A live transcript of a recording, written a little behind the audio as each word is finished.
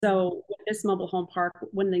So with this mobile home park,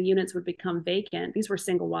 when the units would become vacant, these were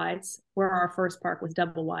single wides, where our first park was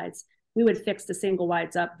double wides. We would fix the single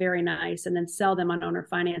wides up very nice and then sell them on owner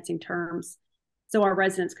financing terms so our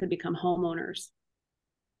residents could become homeowners.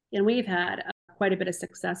 And we've had quite a bit of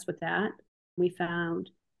success with that. We found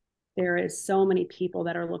there is so many people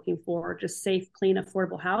that are looking for just safe, clean,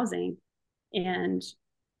 affordable housing. And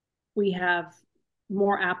we have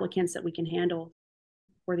more applicants that we can handle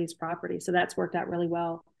for these properties. So that's worked out really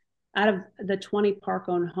well. Out of the 20 park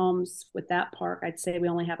owned homes with that park, I'd say we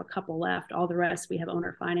only have a couple left. All the rest we have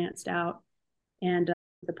owner financed out. And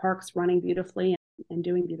the park's running beautifully and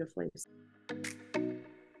doing beautifully.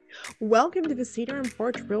 Welcome to the Cedar and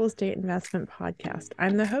Porch Real Estate Investment Podcast.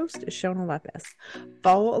 I'm the host, Shalon.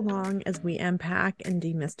 Follow along as we unpack and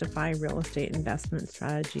demystify real estate investment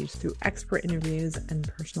strategies through expert interviews and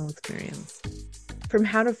personal experience. From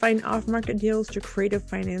how to find off-market deals to creative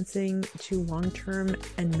financing to long-term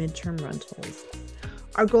and mid-term rentals.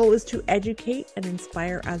 Our goal is to educate and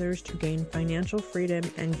inspire others to gain financial freedom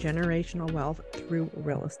and generational wealth through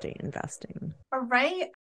real estate investing. All right.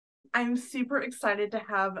 I'm super excited to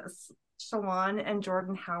have Shalon and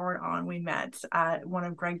Jordan Howard on. We met at one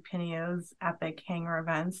of Greg Pinio's epic hangar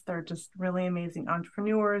events. They're just really amazing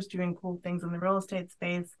entrepreneurs doing cool things in the real estate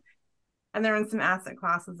space. And they're in some asset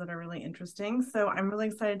classes that are really interesting. So I'm really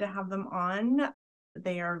excited to have them on.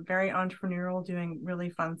 They are very entrepreneurial, doing really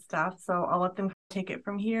fun stuff. So I'll let them take it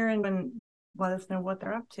from here and let us know what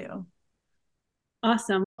they're up to.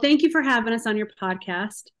 Awesome. Thank you for having us on your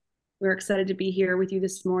podcast. We're excited to be here with you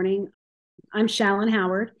this morning. I'm Shalon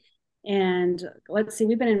Howard, and let's see,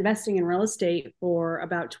 we've been investing in real estate for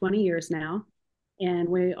about 20 years now, and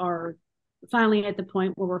we are finally at the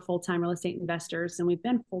point where we're full-time real estate investors, and we've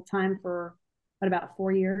been full-time for about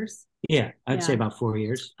 4 years. Yeah, I'd say about 4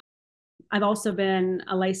 years. I've also been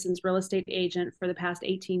a licensed real estate agent for the past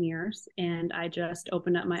 18 years, and I just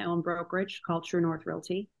opened up my own brokerage called True North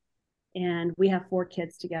Realty, and we have 4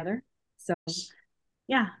 kids together. So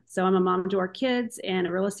I'm a mom to our kids and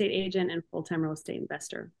a real estate agent and full-time real estate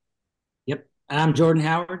investor. Yep. I'm Jordan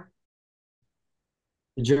Howard.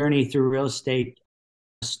 The journey through real estate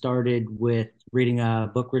started with reading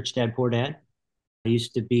a book, Rich Dad, Poor Dad. I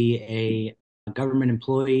used to be a government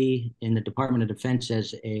employee in the Department of Defense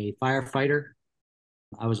as a firefighter.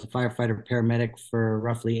 I was a firefighter paramedic for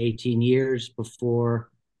roughly 18 years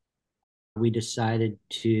before we decided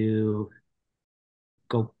to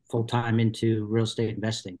go full-time into real estate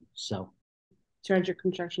investing. So started your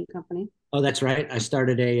construction company? Oh, that's right.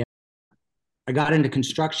 I got into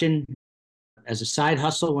construction as a side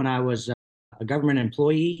hustle when I was a government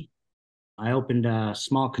employee. I opened a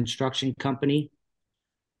small construction company.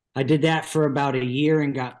 I did that for about a year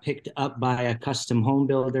and got picked up by a custom home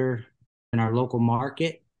builder in our local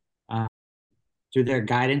market. Through their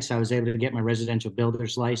guidance, I was able to get my residential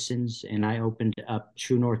builder's license, and I opened up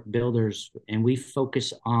True North Builders, and we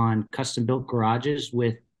focus on custom built garages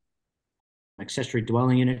with accessory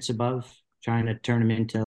dwelling units above, trying to turn them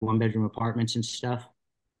into 1-bedroom apartments and stuff.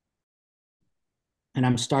 And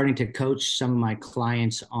I'm starting to coach some of my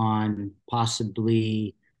clients on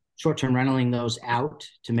possibly short-term renting those out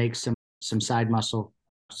to make some side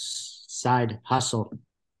hustle.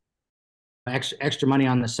 Extra money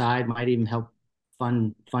on the side might even help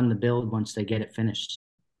fund the build once they get it finished.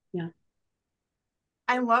 Yeah.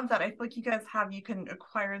 I love that. I feel like you can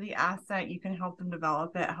acquire the asset, you can help them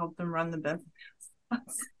develop it, help them run the business.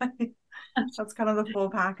 That's kind of the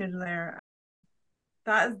full package there.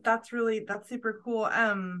 That's super cool.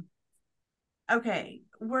 Okay,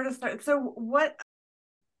 where to start? So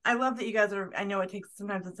I love that you guys I know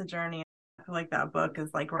sometimes it's a journey. I feel like that book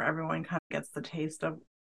is like where everyone kind of gets the taste of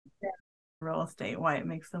real estate, why it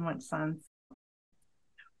makes so much sense.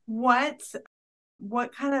 What do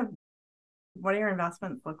your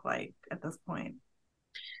investments look like at this point?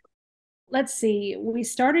 Let's see. We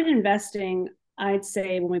started investing, I'd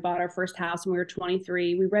say, when we bought our first house when we were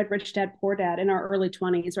 23. We read Rich Dad, Poor Dad in our early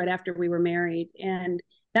 20s, right after we were married. And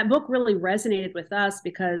that book really resonated with us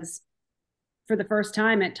because for the first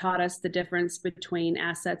time, it taught us the difference between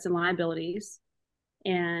assets and liabilities,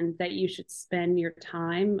 and that you should spend your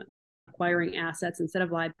time acquiring assets instead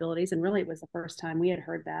of liabilities. And really, it was the first time we had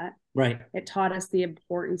heard that. Right. It taught us the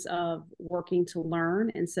importance of working to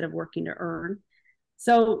learn instead of working to earn.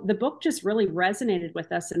 So the book just really resonated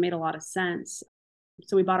with us and made a lot of sense.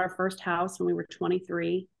 So we bought our first house when we were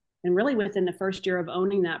 23. And really within the first year of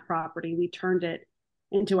owning that property, we turned it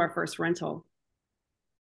into our first rental.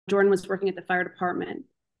 Jordan was working at the fire department,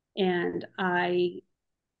 and I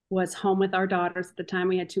was home with our daughters. At the time,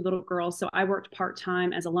 we had 2 little girls. So I worked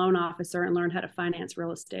part-time as a loan officer and learned how to finance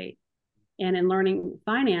real estate. And in learning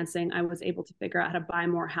financing, I was able to figure out how to buy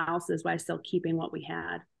more houses while still keeping what we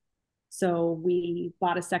had. So we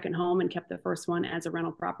bought a second home and kept the first one as a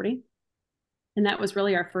rental property. And that was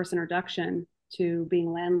really our first introduction to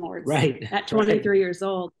being landlords at 23 years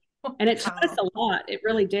old. And it taught us a lot. It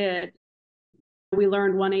really did. We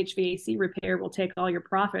learned one HVAC repair will take all your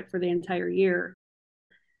profit for the entire year.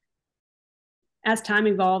 As time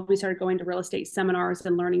evolved, we started going to real estate seminars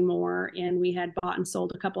and learning more. And we had bought and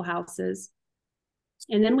sold a couple houses.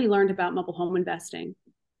 And then we learned about mobile home investing.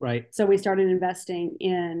 Right. So we started investing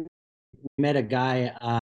in. We met a guy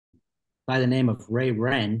by the name of Ray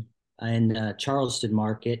Wren in the Charleston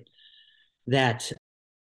market that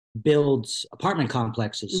builds apartment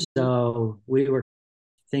complexes. Mm-hmm. So we were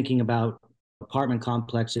thinking about apartment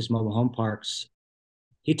complexes, mobile home parks.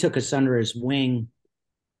 He took us under his wing,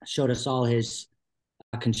 showed us all his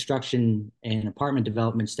construction and apartment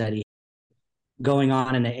development study going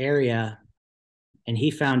on in the area. And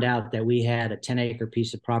he found out that we had a 10-acre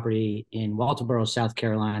piece of property in Walterboro, South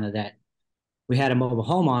Carolina, that we had a mobile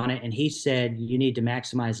home on it. And he said, you need to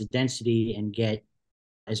maximize the density and get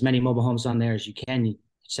as many mobile homes on there as you can. It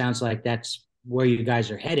sounds like that's where you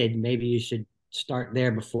guys are headed. Maybe you should start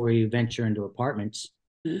there before you venture into apartments.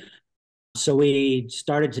 Mm-hmm. So we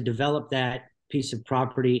started to develop that piece of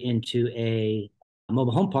property into a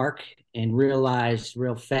mobile home park and realized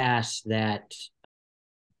real fast that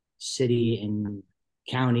city and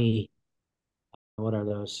county, what are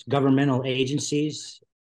those, governmental agencies,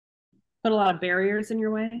 put a lot of barriers in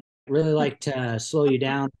your way. Really like to slow you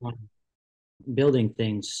down on building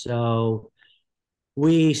things. So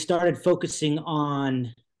we started focusing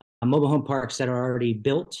on mobile home parks that are already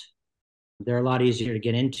built. They're a lot easier to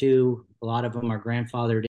get into. A lot of them are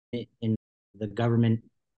grandfathered in the government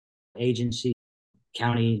agency,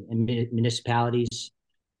 county and municipalities.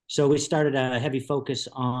 So we started a heavy focus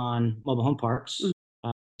on mobile home parks.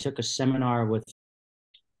 Took a seminar with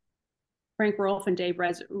Frank Rolfe and Dave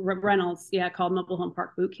Reynolds, called Mobile Home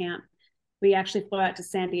Park Boot Camp. We actually flew out to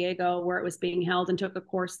San Diego where it was being held and took a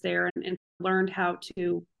course there and learned how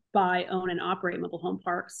to buy, own, and operate mobile home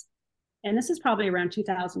parks. And this is probably around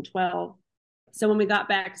 2012. So when we got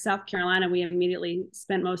back to South Carolina, we immediately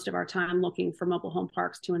spent most of our time looking for mobile home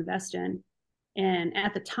parks to invest in. And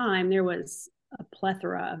at the time, there was a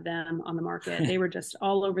plethora of them on the market. They were just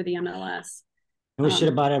all over the MLS. And we should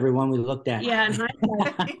have bought every one we looked at. Yeah, in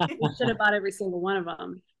hindsight, we should have bought every single one of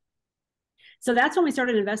them. So that's when we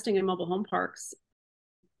started investing in mobile home parks.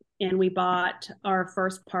 And we bought our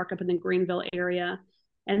first park up in the Greenville area.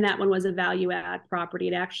 And that one was a value add property.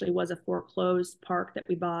 It actually was a foreclosed park that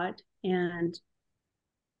we bought. And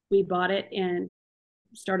we bought it and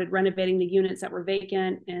started renovating the units that were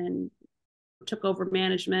vacant and took over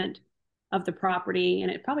management of the property.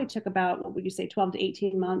 And it probably took about, what would you say, 12 to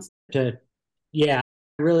 18 months? Yeah,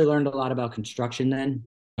 I really learned a lot about construction then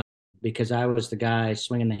because I was the guy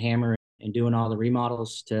swinging the hammer and doing all the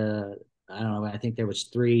remodels to, I don't know, I think there was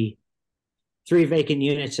three vacant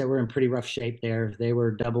units that were in pretty rough shape there. They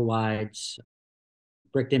were double wides,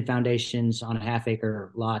 bricked in foundations on a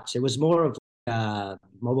half-acre lots. It was more of a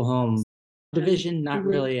mobile home division, not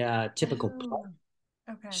really a typical park.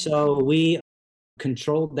 Okay. So we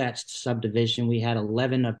controlled that subdivision. We had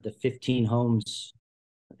 11 of the 15 homes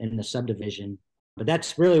in the subdivision. But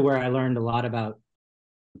that's really where I learned a lot about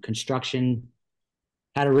construction,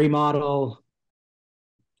 how to remodel,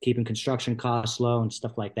 keeping construction costs low and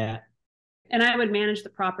stuff like that. And I would manage the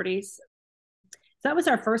properties. So that was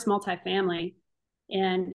our first multifamily.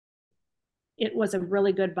 And it was a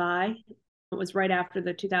really good buy. It was right after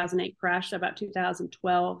the 2008 crash, about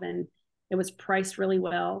 2012. And it was priced really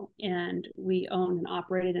well. And we owned and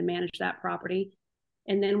operated and managed that property.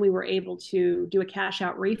 And then we were able to do a cash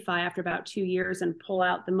out refi after about 2 years and pull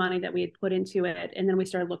out the money that we had put into it. And then we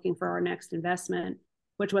started looking for our next investment,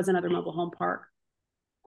 which was another mobile home park.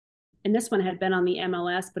 And this one had been on the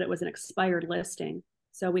MLS, but it was an expired listing.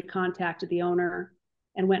 So we contacted the owner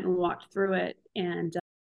and went and walked through it and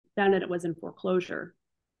found that it was in foreclosure.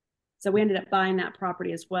 So we ended up buying that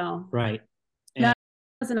property as well. Right. And that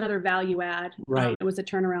was another value add. Right. It was a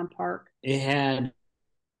turnaround park. It had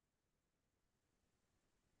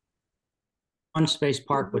one space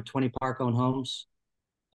park with 20 park-owned homes.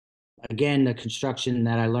 Again, the construction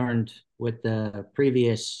that I learned with the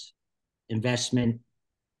previous investment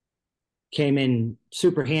came in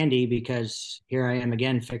super handy because here I am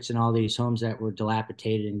again fixing all these homes that were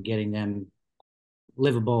dilapidated and getting them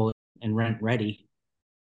livable and rent ready.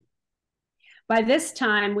 By this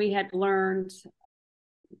time, we had learned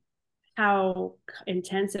how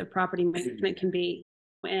intensive property management can be.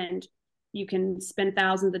 And you can spend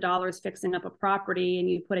thousands of dollars fixing up a property and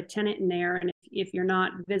you put a tenant in there. And if you're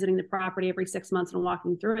not visiting the property every 6 months and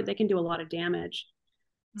walking through it, they can do a lot of damage.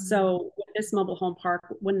 Mm-hmm. So with this mobile home park,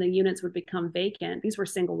 when the units would become vacant, these were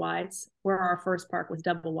single wides, where our first park was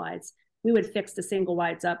double wides. We would fix the single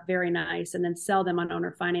wides up very nice and then sell them on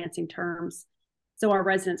owner financing terms so our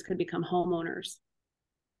residents could become homeowners.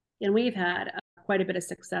 And we've had quite a bit of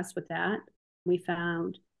success with that. We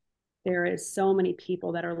found there is so many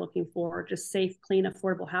people that are looking for just safe, clean,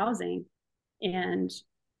 affordable housing. And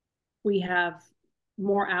we have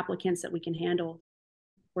more applicants that we can handle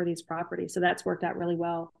for these properties. So that's worked out really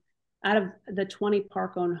well. Out of the 20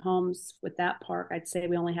 park-owned homes with that park, I'd say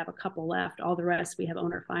we only have a couple left. All the rest we have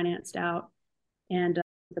owner financed out. And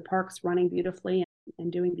the park's running beautifully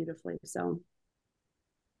and doing beautifully. So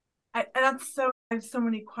I have so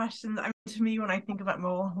many questions. I mean, to me, when I think about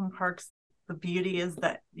mobile home parks, the beauty is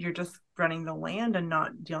that you're just running the land and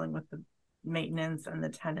not dealing with the maintenance and the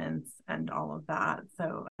tenants and all of that.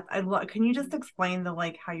 So can you just explain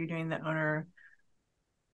how you're doing the owner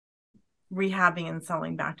rehabbing and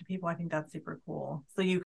selling back to people? I think that's super cool. So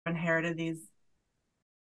you inherited these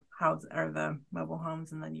houses or the mobile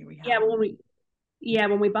homes and then you rehab.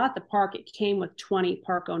 When we bought the park, it came with 20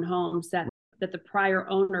 park-owned homes that the prior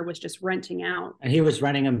owner was just renting out. And he was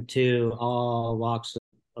renting them to all walks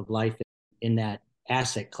of life in that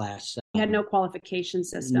asset class. He had no qualification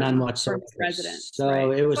system. None whatsoever. For residents. So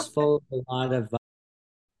right. It was full of a lot of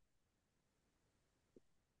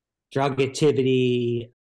drug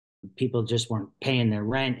activity. People just weren't paying their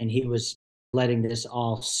rent, and he was letting this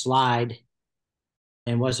all slide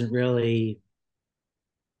and wasn't really,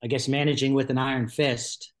 I guess, managing with an iron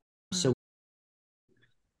fist. So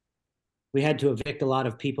we had to evict a lot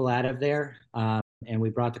of people out of there, and we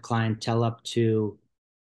brought the clientele up to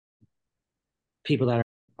people that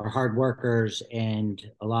are hard workers and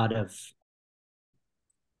a lot of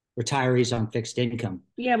retirees on fixed income.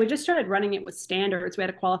 Yeah, we just started running it with standards. We had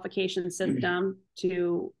a qualification system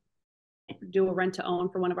to do a rent to own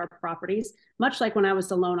for one of our properties. Much like when I was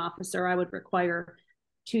the loan officer, I would require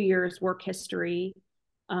 2 years work history,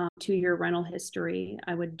 2-year rental history.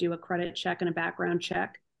 I would do a credit check and a background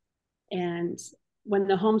check. And when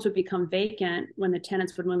the homes would become vacant, when the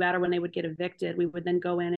tenants would move out or when they would get evicted, we would then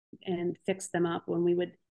go in and fix them up. When we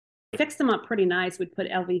would fix them up pretty nice, we'd put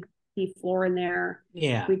LVP floor in there.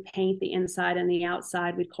 Yeah. We'd paint the inside and the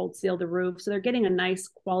outside. We'd cold seal the roof. So they're getting a nice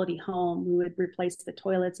quality home. We would replace the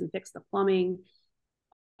toilets and fix the plumbing.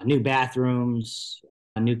 New bathrooms,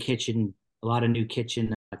 a new kitchen, a lot of new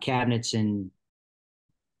kitchen cabinets and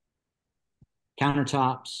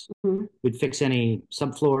countertops. Mm-hmm. We'd fix any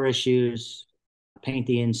subfloor issues, paint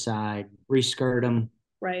the inside, reskirt them.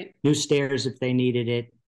 Right. New stairs if they needed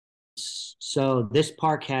it. So this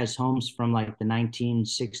park has homes from like the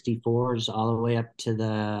 1964s all the way up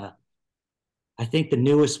to I think the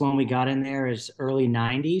newest one we got in there is early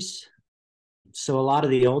 90s. So a lot of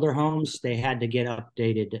the older homes, they had to get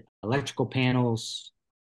updated electrical panels.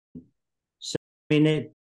 So, I mean,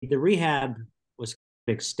 the rehab was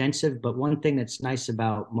extensive, but one thing that's nice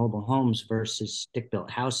about mobile homes versus stick-built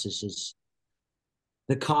houses is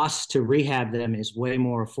the cost to rehab them is way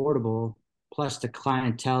more affordable. Plus the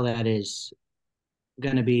clientele that is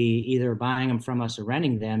going to be either buying them from us or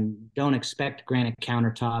renting them don't expect granite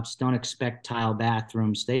countertops, don't expect tile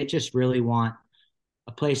bathrooms. They just really want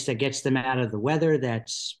a place that gets them out of the weather,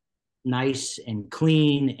 that's nice and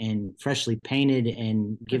clean and freshly painted,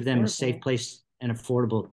 and give them a safe place and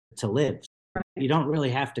affordable to live. You don't really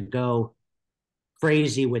have to go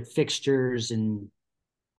crazy with fixtures, and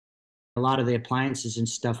a lot of the appliances and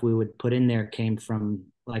stuff we would put in there came from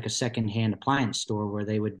like a secondhand appliance store where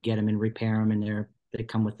they would get them and repair them, and they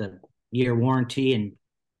come with a year warranty, and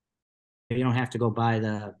you don't have to go buy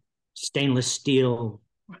the stainless steel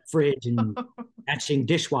fridge and matching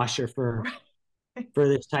dishwasher for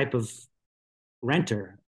this type of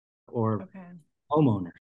renter or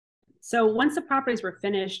homeowner. So once the properties were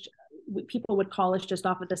finished, people would call us just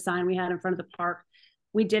off of the sign we had in front of the park.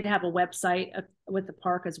 We did have a website with the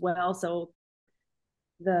park as well. So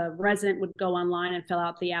the resident would go online and fill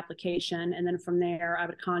out the application. And then from there, I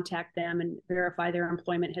would contact them and verify their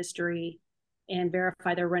employment history and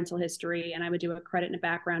verify their rental history. And I would do a credit and a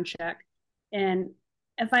background check. And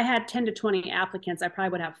if I had 10 to 20 applicants, I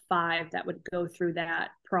probably would have 5 that would go through that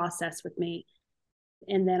process with me.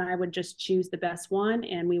 And then I would just choose the best one,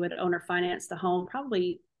 and we would owner finance the home.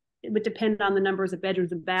 Probably it would depend on the numbers of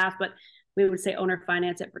bedrooms and bath, but we would say owner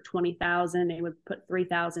finance it for $20,000. They would put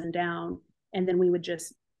 $3,000 down, and then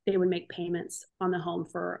they would make payments on the home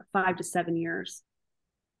for 5 to 7 years.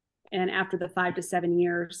 And after the 5 to 7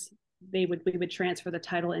 years, we would transfer the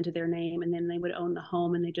title into their name, and then they would own the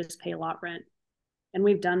home and they just pay lot rent. And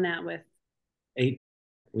we've done that with 8.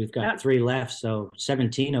 We've got 3 left, so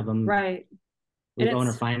 17 of them. Right. We've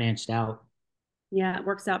owner financed out. Yeah, it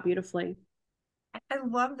works out beautifully. I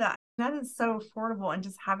love that. That is so affordable, and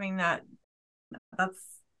just having that.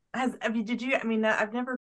 I've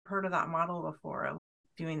never heard of that model before of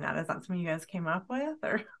doing that. Is that something you guys came up with,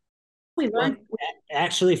 or? Well,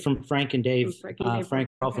 actually, from Frank and Dave, Frank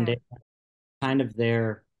Rolf and Dave, kind of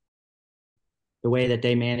the way that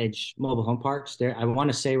they manage mobile home parks. I want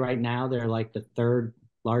to say right now they're like the 3rd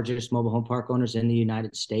largest mobile home park owners in the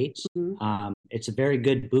United States. Mm-hmm. It's a very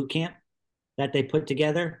good boot camp that they put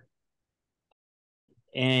together,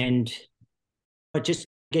 but just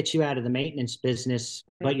gets you out of the maintenance business,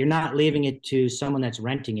 but you're not leaving it to someone that's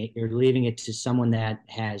renting it. You're leaving it to someone that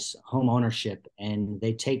has home ownership, and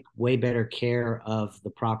they take way better care of the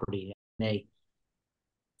property.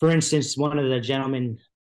 For instance, one of the gentlemen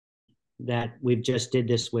that we've just did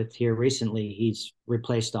this with here recently, he's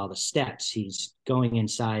replaced all the steps. He's going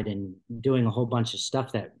inside and doing a whole bunch of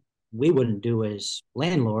stuff that we wouldn't do as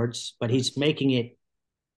landlords, but he's making it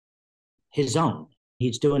his own.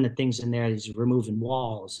 He's doing the things in there. He's removing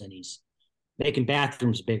walls and he's making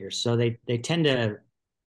bathrooms bigger. So they tend to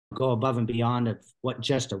go above and beyond of what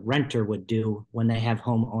just a renter would do when they have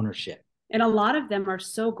home ownership. And a lot of them are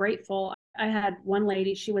so grateful. I had one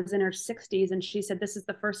lady, she was in her 60s, and she said, this is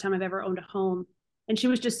the first time I've ever owned a home. And she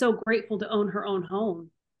was just so grateful to own her own home.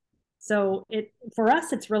 So for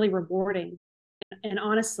us, it's really rewarding. And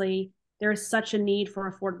honestly, there is such a need for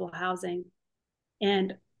affordable housing.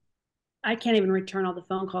 And I can't even return all the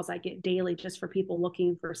phone calls I get daily just for people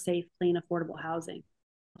looking for safe, clean, affordable housing.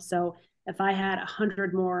 So if I had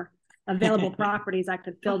 100 more available properties, I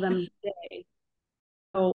could fill them today.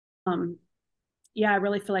 So yeah, I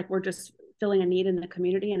really feel like we're just filling a need in the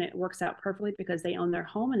community, and it works out perfectly because they own their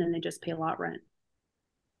home and then they just pay lot rent.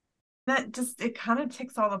 It kind of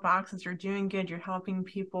ticks all the boxes. You're doing good. You're helping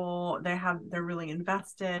people. They're really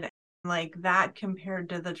invested. Like that compared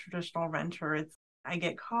to the traditional renter, I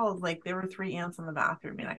get calls like there were 3 ants in the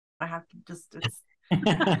bathroom, and I have to just,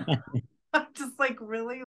 I'm just like,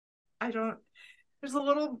 really? There's a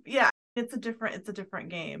little, yeah, it's a different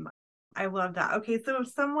game. I love that. Okay. So if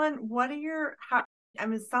it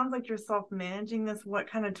sounds like you're self-managing this. What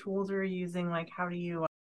kind of tools are you using? Like, how do you,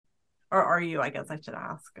 or are you, I guess I should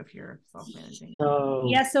ask if you're self-managing.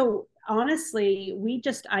 So honestly,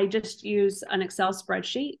 I just use an Excel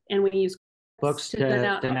spreadsheet, and we use books to send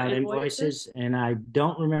out invoices. And I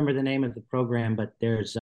don't remember the name of the program, but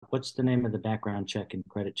there's what's the name of the background check and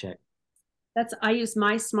credit check? I use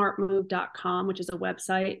mysmartmove.com, which is a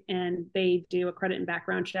website, and they do a credit and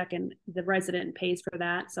background check, and the resident pays for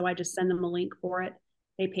that. So I just send them a link for it.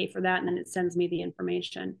 They pay for that, and then it sends me the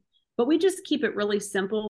information. But we just keep it really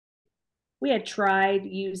simple. We had tried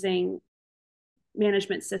using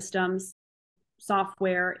management systems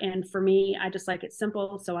software, and for me, I just like it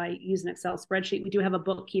simple, so I use an Excel spreadsheet. We do have a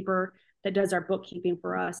bookkeeper that does our bookkeeping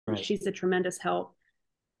for us. Right. She's a tremendous help.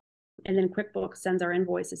 And then QuickBooks sends our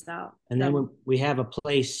invoices out. And then we have a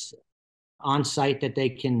place on site that they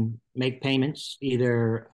can make payments.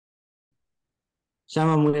 Either some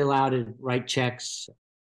of them we allow to write checks,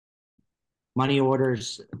 money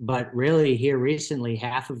orders, but really here recently,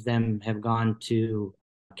 half of them have gone to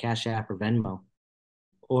Cash App or Venmo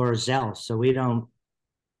or Zelle. So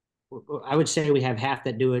I would say we have half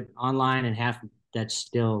that do it online and half that's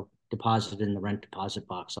still deposited in the rent deposit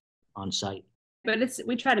box on site. But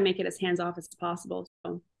we try to make it as hands-off as possible.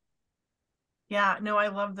 So. Yeah, no, I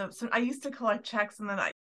love them. So I used to collect checks, and then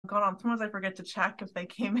sometimes I forget to check if they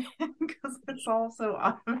came in because it's all so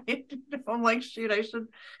automated. I'm like, shoot, I should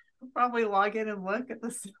probably log in and look at the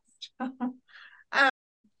system.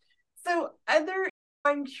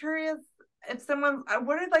 I'm curious if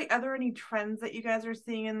are there any trends that you guys are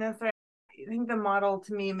seeing in this? I think the model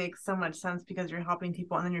to me makes so much sense because you're helping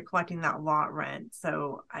people and then you're collecting that lot rent.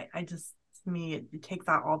 So to me, it takes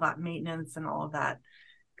out all that maintenance and all of that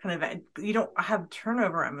kind of, you don't have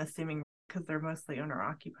turnover, I'm assuming, because they're mostly owner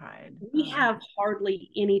occupied. We have hardly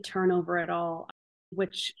any turnover at all,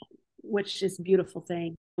 which is a beautiful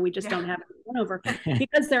thing. We just don't have turnover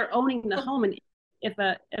because they're owning the home. And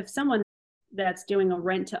if someone that's doing a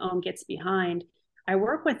rent to own gets behind, I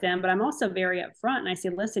work with them, but I'm also very upfront, and I say,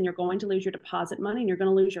 listen, you're going to lose your deposit money and you're going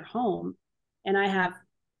to lose your home. And I have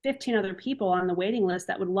 15 other people on the waiting list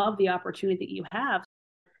that would love the opportunity that you have.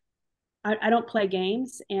 I don't play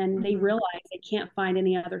games, and they realize they can't find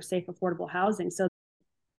any other safe, affordable housing. So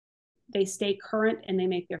they stay current and they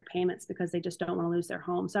make their payments because they just don't want to lose their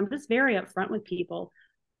home. So I'm just very upfront with people.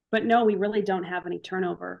 But no, we really don't have any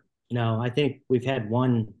turnover. No, I think we've had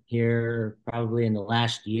one here probably in the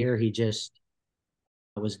last year. He just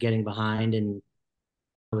was getting behind and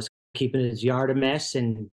was keeping his yard a mess,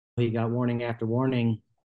 and he got warning after warning,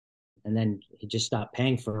 and then he just stopped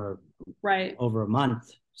paying for Right. over a month.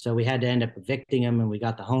 So we had to end up evicting him, and we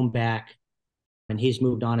got the home back, and he's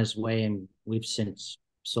moved on his way, and we've since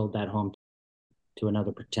sold that home to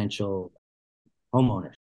another potential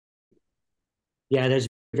homeowner. Yeah, there's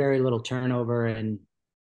very little turnover, and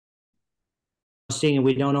seeing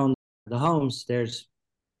we don't own the homes, there's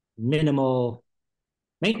minimal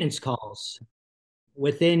maintenance calls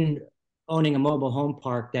within owning a mobile home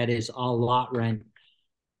park that is all lot rent.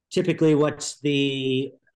 Typically, what's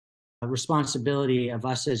the responsibility of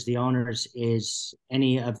us as the owners is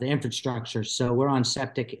any of the infrastructure. So we're on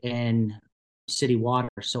septic and city water.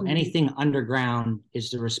 So anything underground is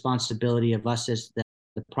the responsibility of us as the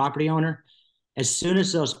property owner. As soon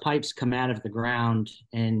as those pipes come out of the ground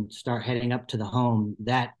and start heading up to the home,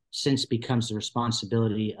 that since becomes the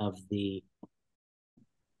responsibility of the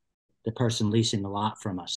person leasing the lot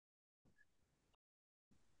from us.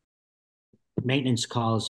 Maintenance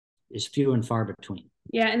calls is few and far between.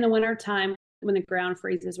 Yeah, in the wintertime, when the ground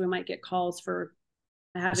freezes, we might get calls for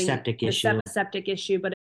having a septic issue,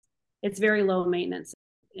 but it's very low maintenance,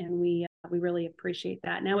 and we really appreciate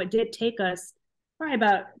that. Now, it did take us probably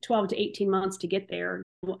about 12 to 18 months to get there.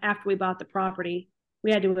 After we bought the property,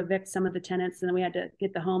 we had to evict some of the tenants, and then we had to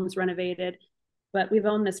get the homes renovated. But we've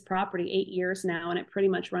owned this property 8 years now, and it pretty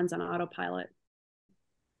much runs on autopilot.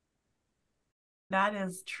 That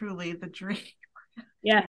is truly the dream.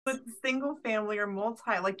 Yeah. With single family or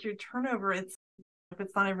multi, like your turnover, if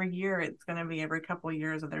it's not every year, it's going to be every couple of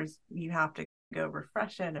years. And you have to go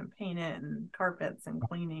refresh it and paint it and carpets and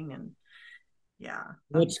cleaning. And yeah.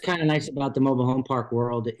 What's kind of nice about the mobile home park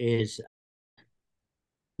world is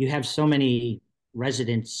you have so many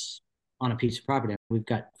residents on a piece of property. We've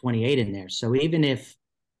got 28 in there. So even if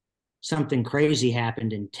something crazy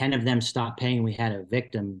happened and 10 of them stopped paying, we had to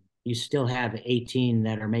evict them, you still have 18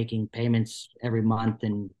 that are making payments every month,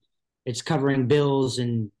 and it's covering bills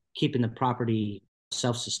and keeping the property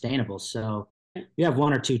self-sustainable. So you have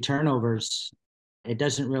one or two turnovers, it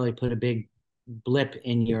doesn't really put a big blip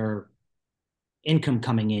in your income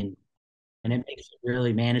coming in, and it makes it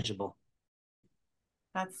really manageable.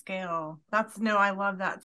 That scale. I love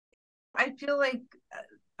that. I feel like,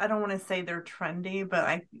 I don't want to say they're trendy,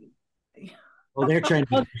 but they're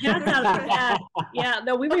trendy. Yeah,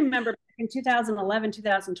 though we remember in 2011,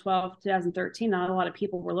 2012, 2013, not a lot of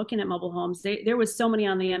people were looking at mobile homes. There was so many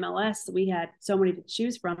on the MLS. We had so many to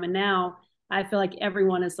choose from. And now I feel like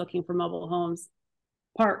everyone is looking for mobile homes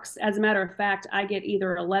parks. As a matter of fact, I get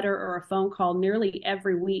either a letter or a phone call nearly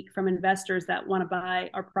every week from investors that want to buy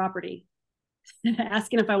our property,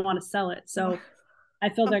 asking if I want to sell it. So I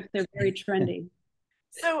feel like they're very trendy.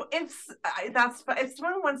 So if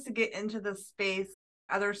someone wants to get into the space,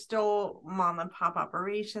 are there still mom and pop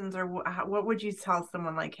operations, or what would you tell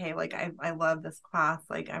someone like, hey, like I love this class,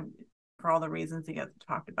 like I'm for all the reasons you guys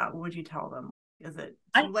talked about, what would you tell them? Is it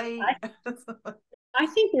too late? I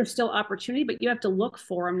think there's still opportunity, but you have to look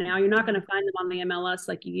for them now. You're not going to find them on the MLS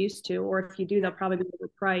like you used to, or if you do, they'll probably be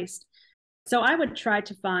overpriced. So I would try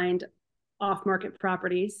to find off-market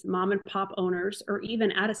properties, mom and pop owners, or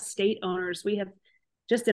even out-of-state owners. We have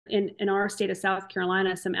just in our state of South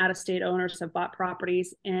Carolina, some out-of-state owners have bought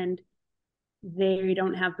properties and they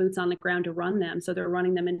don't have boots on the ground to run them. So they're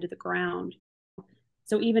running them into the ground.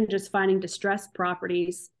 So even just finding distressed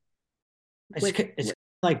properties. It's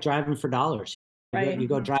like driving for dollars. Right. You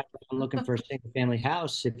go drive around looking for a single family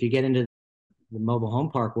house. If you get into the mobile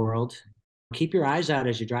home park world, keep your eyes out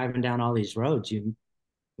as you're driving down all these roads. You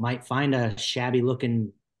might find a shabby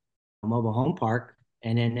looking mobile home park,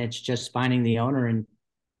 and then it's just finding the owner and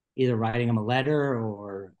either writing them a letter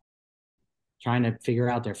or trying to figure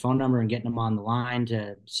out their phone number and getting them on the line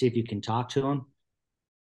to see if you can talk to them.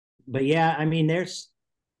 But yeah, I mean,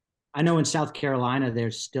 I know in South Carolina,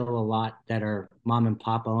 there's still a lot that are mom and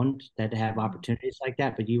pop owned that have opportunities like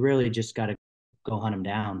that, but you really just got to go hunt them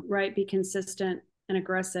down. Right. Be consistent and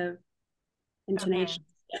aggressive and tenacious.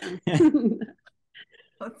 Okay. Yeah.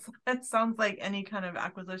 That sounds like any kind of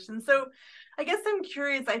acquisition. So I guess I'm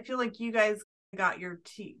curious, I feel like you guys cut your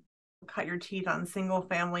teeth on single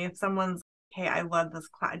family. If someone's, hey, I love this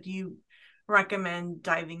class, do you recommend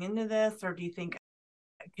diving into this, or do you think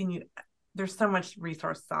there's so much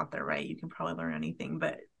resources out there, right? You can probably learn anything,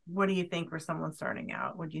 but what do you think for someone starting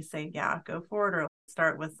out? Would you say, yeah, go for it, or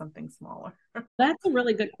start with something smaller? That's a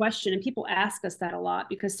really good question. And people ask us that a lot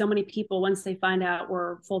because so many people, once they find out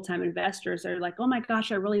we're full-time investors, they're like, oh my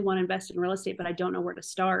gosh, I really want to invest in real estate, but I don't know where to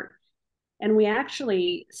start. And we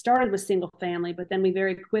actually started with single family, but then we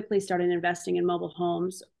very quickly started investing in mobile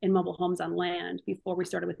homes on land before we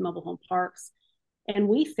started with mobile home parks. And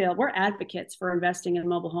we feel we're advocates for investing in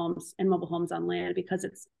mobile homes on land because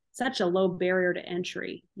it's such a low barrier to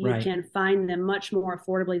entry. You can find them much more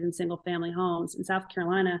affordably than single family homes. In South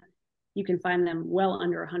Carolina, you can find them well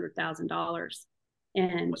under $100,000.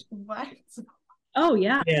 And what? Oh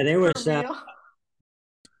yeah. Yeah, there was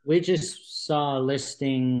we just saw a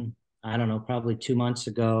listing, I don't know, probably 2 months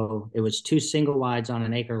ago. It was 2 single wides on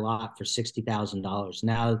an acre lot for $60,000.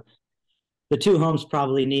 Now the 2 homes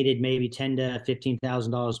probably needed maybe $10,000 to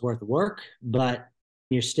 $15,000 worth of work, but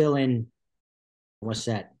you're still in, what's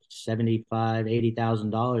that, $75,000,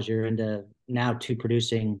 $80,000. You're into now 2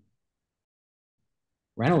 producing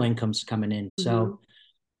rental incomes coming in. Mm-hmm. So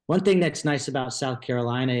one thing that's nice about South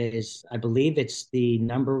Carolina is I believe it's the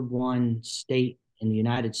 #1 state in the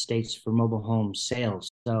United States for mobile home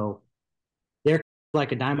sales. So they're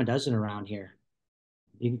like a dime a dozen around here.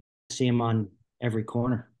 You can see them on every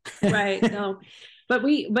corner. Right. No, but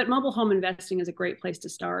mobile home investing is a great place to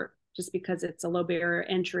start just because it's a low barrier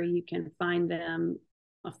entry. You can find them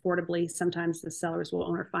affordably. Sometimes the sellers will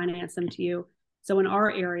owner finance them to you. So in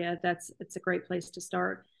our area, it's a great place to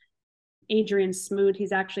start. Adrian Smoot,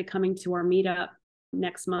 he's actually coming to our meetup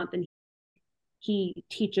next month, and he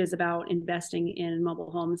teaches about investing in mobile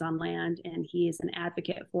homes on land, and he is an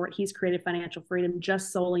advocate for it. He's created financial freedom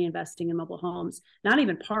just solely investing in mobile homes, not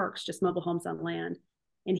even parks, just mobile homes on land.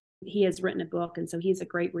 And he has written a book, and so he's a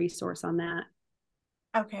great resource on that.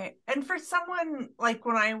 Okay. And for someone like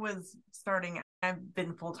when I was starting, I've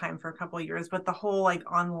been full-time for a couple of years, but the whole like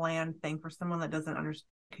on land thing for someone that doesn't understand,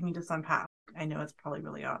 can you just unpack? I know it's probably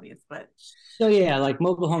really obvious, but. So yeah, like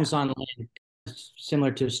mobile homes on land,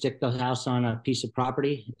 similar to a stick-built house on a piece of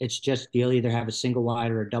property. It's just you'll either have a single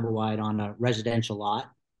wide or a double wide on a residential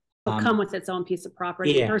lot. It'll come with its own piece of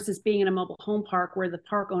property versus being in a mobile home park where the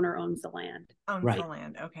park owner owns the land. Owns the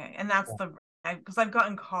land. Okay. And that's because I've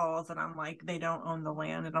gotten calls and I'm like, they don't own the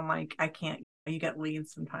land. And I'm like, I can't, you get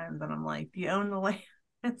leads sometimes. And I'm like, do you own the land?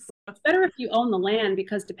 It's better if you own the land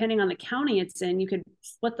because depending on the county it's in, you could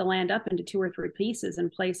split the land up into 2 or 3 pieces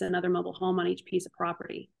and place another mobile home on each piece of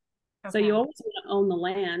property. Okay. So you always want to own the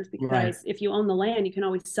land because if you own the land, you can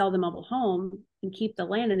always sell the mobile home and keep the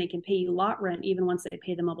land, and they can pay you lot rent even once they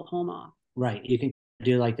pay the mobile home off. Right. You can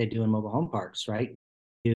do like they do in mobile home parks, right?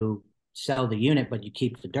 You sell the unit, but you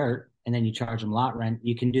keep the dirt, and then you charge them lot rent.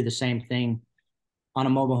 You can do the same thing on a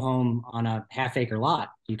mobile home on a half-acre lot.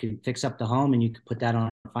 You can fix up the home, and you can put that on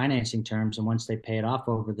financing terms, and once they pay it off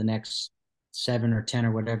over the next 7 or 10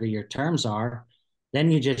 or whatever your terms are, then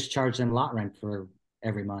you just charge them lot rent for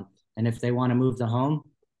every month. And if they want to move the home,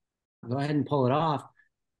 go ahead and pull it off.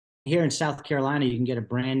 Here in South Carolina, you can get a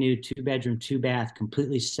brand new 2-bedroom, 2-bath,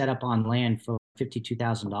 completely set up on land for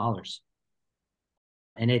 $52,000.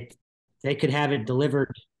 And they could have it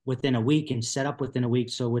delivered within a week and set up within a week.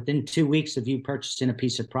 So within 2 weeks of you purchasing a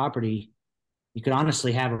piece of property, you could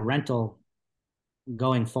honestly have a rental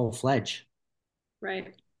going full-fledged.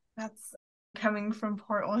 Right. That's coming from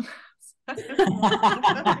Portland.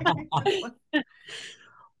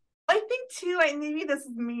 I think too, maybe this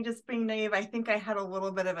is me just being naive. I think I had a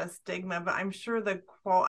little bit of a stigma, but I'm sure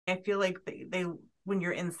I feel like they when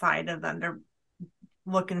you're inside of them, they're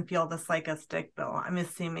look and feel just like a stick built. I'm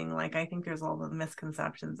assuming, like, I think there's all the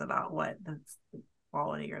misconceptions about what the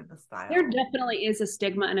quality or the style. There definitely is a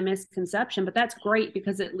stigma and a misconception, but that's great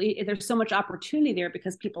because there's so much opportunity there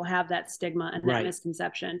because people have that stigma and that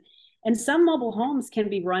misconception. And some mobile homes can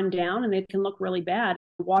be run down and they can look really bad.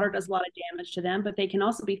 Water does a lot of damage to them, but they can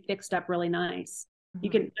also be fixed up really nice.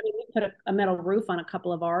 Mm-hmm. We put a metal roof on a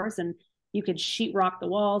couple of ours, and you could sheetrock the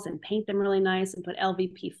walls and paint them really nice and put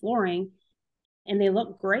LVP flooring, and they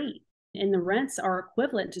look great. And the rents are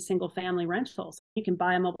equivalent to single family rentals. You can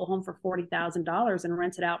buy a mobile home for $40,000 and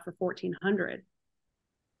rent it out for $1,400.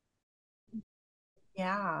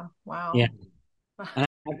 Yeah. Wow. Yeah.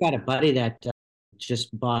 I've got a buddy that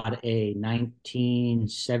just bought a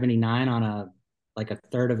 1979 on a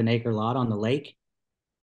 1/3 of an acre lot on the lake.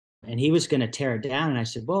 And he was going to tear it down. And I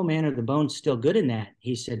said, well, man, are the bones still good in that?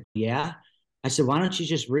 He said, yeah. I said, why don't you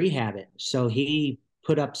just rehab it? So he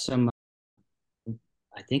put up some,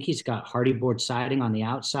 I think he's got hardy board siding on the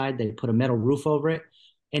outside. They put a metal roof over it.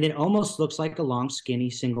 And it almost looks like a long,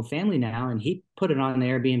 skinny single family now. And he put it on the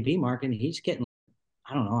Airbnb market. And he's getting,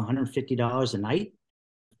 I don't know, $150 a night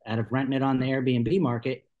out of renting it on the Airbnb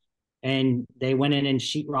market. And they went in and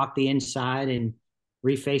sheetrocked the inside and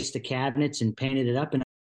refaced the cabinets and painted it up. And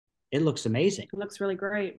it looks amazing. It looks really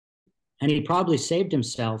great. And he probably saved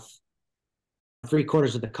himself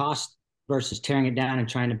 3/4 of the cost versus tearing it down and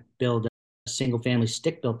trying to build single family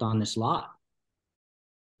stick built on this lot.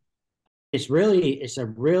 It's a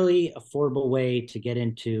really affordable way to get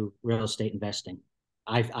into real estate investing,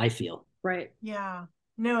 I feel. Right. Yeah.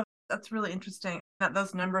 No, that's really interesting. That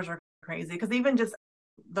those numbers are crazy, because even just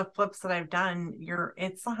the flips that I've done,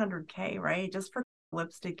 it's $100K, right? Just for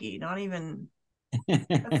lipsticky, not even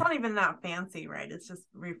it's not even that fancy, right? It's just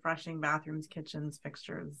refreshing bathrooms, kitchens,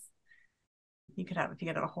 fixtures. You could have, if you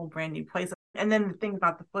get a whole brand new place. And then the thing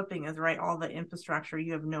about the flipping is, right, all the infrastructure,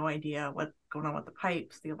 you have no idea what's going on with the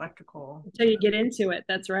pipes, the electrical. Until you get into it.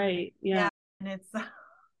 That's right. Yeah. And it's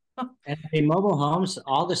and in mobile homes,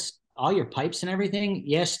 all your pipes and everything,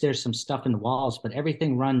 yes, there's some stuff in the walls, but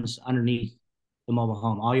everything runs underneath the mobile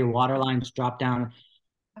home. All your water lines drop down.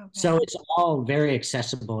 Okay. So it's all very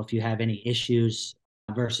accessible if you have any issues,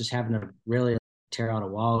 versus having to really tear out a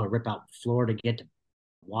wall or rip out the floor to get to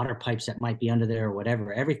water pipes that might be under there or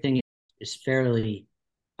whatever. Everything is fairly,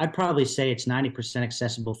 I'd probably say it's 90%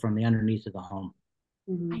 accessible from the underneath of the home.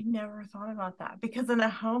 Mm-hmm. I never thought about that, because in a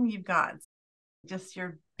home you've got just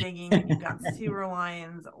your digging and you've got sewer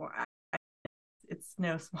lines, or it's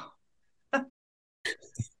no small.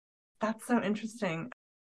 That's so interesting.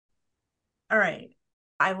 All right.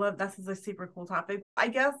 I love, this is a super cool topic. I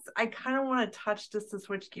guess I kind of want to touch, just to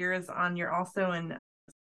switch gears on, you're also in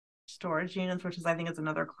storage units, which is, I think, is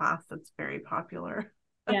another class that's very popular.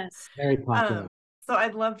 Yes. Very popular. So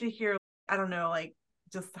I'd love to hear, I don't know, like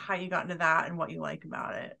just how you got into that and what you like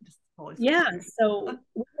about it. Yeah. So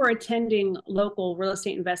we were attending local real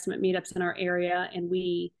estate investment meetups in our area, and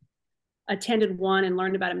we attended one and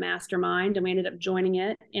learned about a mastermind, and we ended up joining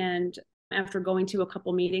it. And after going to a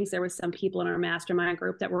couple meetings, there was some people in our mastermind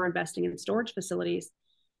group that were investing in storage facilities,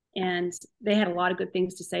 and they had a lot of good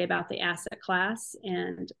things to say about the asset class.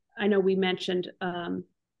 And I know we mentioned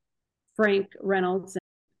Frank Reynolds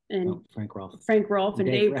and Frank Rolfe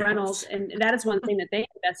and Dave Reynolds. And that is one thing that they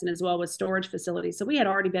invest in as well, was storage facilities. So we had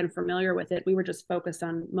already been familiar with it. We were just focused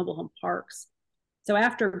on mobile home parks. So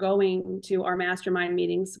after going to our mastermind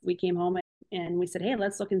meetings, we came home and we said, hey,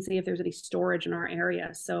 let's look and see if there's any storage in our area.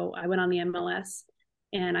 So I went on the MLS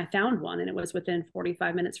and I found one, and it was within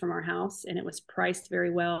 45 minutes from our house, and it was priced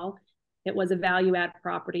very well. It was a value add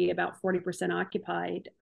property, about 40% occupied.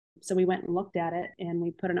 So we went and looked at it, and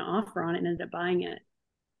we put an offer on it and ended up buying it.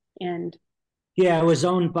 And yeah, it was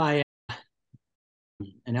owned by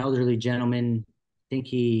an elderly gentleman. I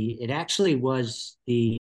think it actually was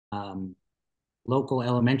the local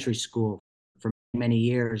elementary school for many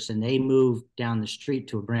years, and they moved down the street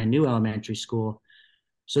to a brand new elementary school.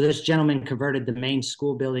 So this gentleman converted the main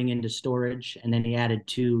school building into storage, and then he added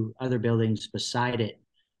 2 other buildings beside it.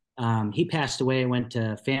 He passed away, went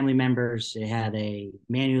to family members. It had a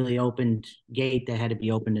manually opened gate that had to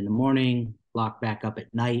be opened in the morning, locked back up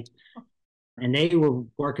at night. And they were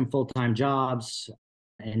working full-time jobs,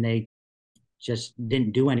 and they just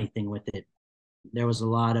didn't do anything with it. There was a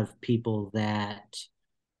lot of people that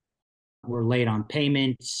were late on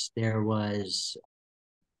payments. There was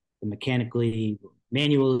the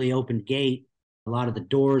manually opened gate. A lot of the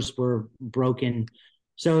doors were broken.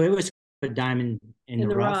 So it was a diamond in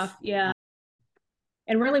the rough. Yeah.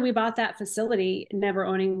 And really, we bought that facility, never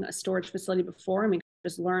owning a storage facility before. I mean,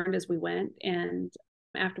 just learned as we went. And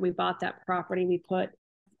after we bought that property, we put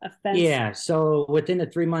a fence. Yeah. So within the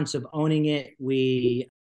 3 months of owning it, we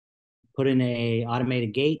put in a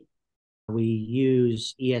automated gate. We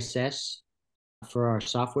use ESS for our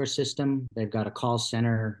software system. They've got a call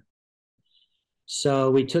center.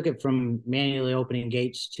 So we took it from manually opening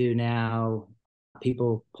gates to now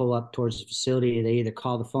people pull up towards the facility. They either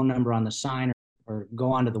call the phone number on the sign or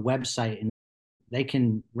go onto the website, and they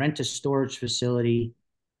can rent a storage facility,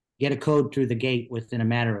 get a code through the gate within a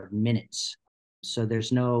matter of minutes. So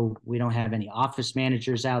we don't have any office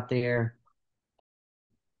managers out there.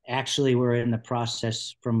 Actually, we're in the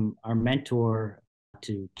process from our mentor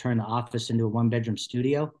to turn the office into a 1-bedroom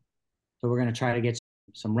studio. So we're going to try to get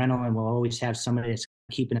some rental, and we'll always have somebody that's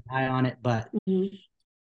keeping an eye on it. But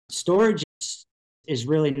storage is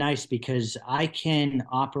really nice because I can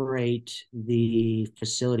operate the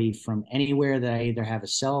facility from anywhere that I either have a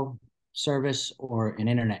cell service or an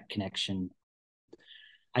internet connection.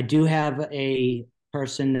 I do have a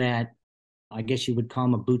person that I guess you would call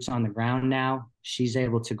them a boots on the ground now. She's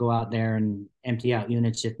able to go out there and empty out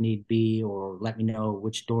units if need be, or let me know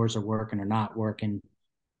which doors are working or not working.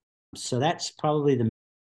 So that's probably the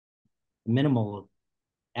minimal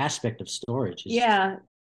aspect of storage. Yeah.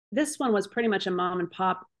 This one was pretty much a mom and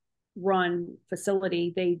pop run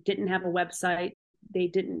facility. They didn't have a website. They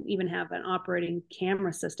didn't even have an operating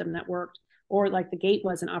camera system that worked, or like the gate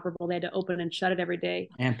wasn't operable. They had to open and shut it every day.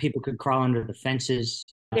 And people could crawl under the fences.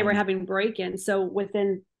 they were having break-ins. So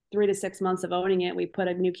within 3 to 6 months of owning it, we put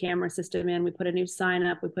a new camera system in, we put a new sign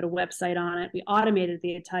up, we put a website on it, we automated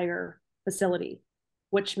the entire facility,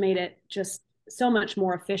 which made it just so much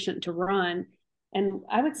more efficient to run. And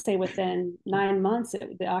I would say within 9 months,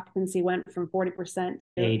 the occupancy went from 40%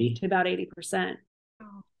 to about 80%.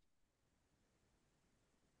 Oh.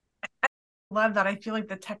 I love that. I feel like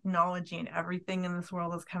the technology and everything in this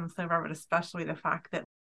world has come so far, but especially the fact that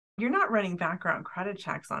you're not running background credit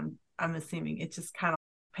checks on, I'm assuming it's just kind of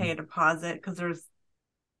pay a deposit because there's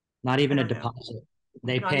not even a deposit.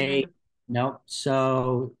 They pay, nope.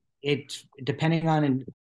 So it, depending on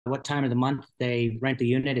what time of the month they rent the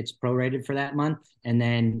unit, it's prorated for that month. And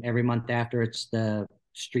then every month after, it's the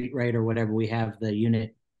street rate or whatever we have the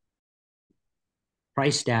unit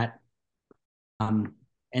priced at. And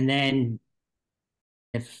then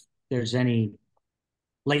if there's any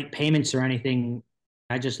late payments or anything,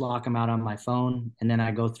 I just lock them out on my phone, and then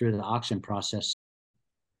I go through the auction process.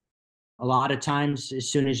 A lot of times,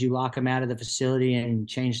 as soon as you lock them out of the facility and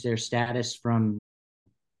change their status from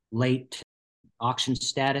late auction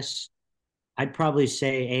status, I'd probably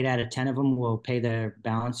say 8 out of 10 of them will pay their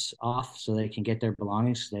balance off so they can get their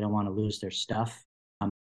belongings because they don't want to lose their stuff.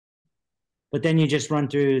 But then you just run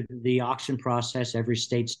through the auction process. Every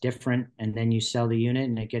state's different, and then you sell the unit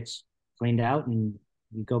and it gets cleaned out and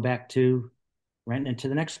you go back to renting it to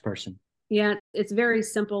the next person. Yeah, it's very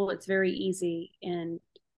simple. It's very easy. And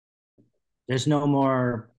there's no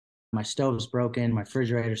more, my stove's broken, my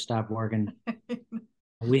refrigerator stopped working.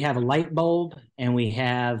 We have a light bulb and we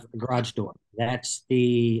have a garage door. That's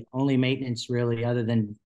the only maintenance really, other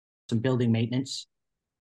than some building maintenance.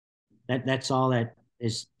 That's all that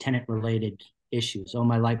is tenant related issues. Oh,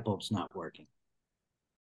 my light bulb's not working.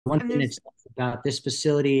 One thing that's about this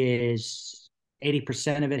facility is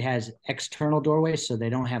 80% of it has external doorways, so they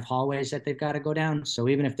don't have hallways that they've got to go down. So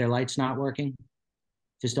even if their light's not working,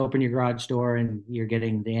 just open your garage door and you're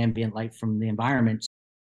getting the ambient light from the environment.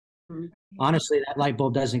 Mm-hmm. Honestly, that light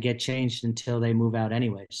bulb doesn't get changed until they move out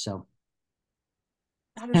anyway. So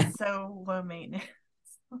that is so low maintenance.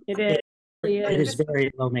 It is. It is very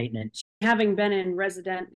low maintenance. Having been in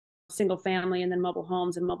resident, single family, and then mobile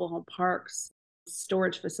homes and mobile home parks,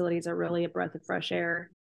 storage facilities are really a breath of fresh air.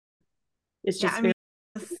 It's just I mean,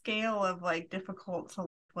 the scale of like difficult to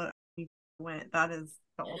what we went, that is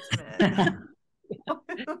the ultimate.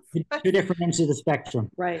 Two different ends of the spectrum.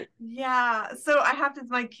 Right. Yeah. So I have to,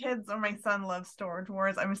 my kids or my son loves Storage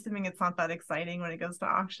Wars. I'm assuming it's not that exciting when it goes to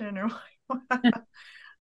auction or what.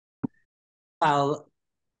 Well,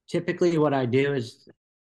 typically what I do is,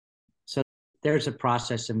 so there's a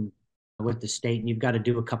process with the state, and you've got to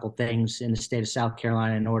do a couple things in the state of South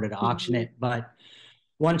Carolina in order to auction it. But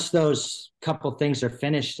once those couple things are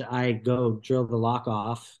finished, I go drill the lock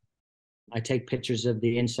off. I take pictures of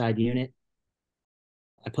the inside unit.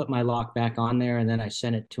 I put my lock back on there, and then I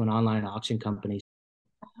send it to an online auction company.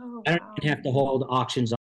 Oh, I don't have to hold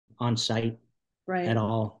auctions on site at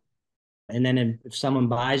all. And then if someone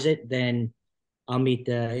buys it, then I'll meet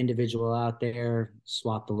the individual out there,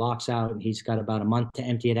 swap the locks out, and he's got about a month to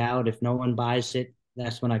empty it out. If no one buys it,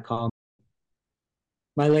 that's when I call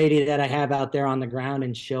my lady that I have out there on the ground,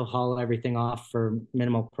 and she'll haul everything off for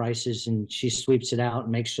minimal prices, and she sweeps it out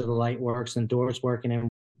and makes sure the light works and the door's working, and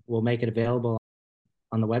we'll make it available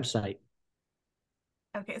on the website.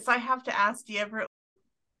 Okay, so I have to ask, do you ever,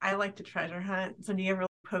 I like to treasure hunt, so do you ever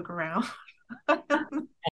poke around?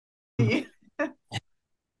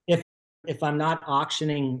 If I'm not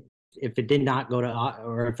auctioning, if it did not go to,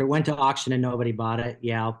 or if it went to auction and nobody bought it,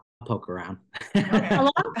 yeah, I'll poke around. Okay. A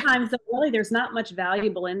lot of times, really, there's not much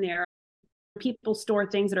valuable in there. People store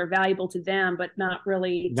things that are valuable to them, but not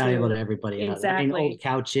really valuable to everybody else. Exactly. I mean, old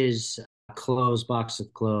couches, clothes, box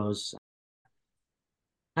of clothes.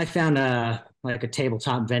 I found a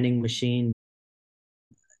tabletop vending machine.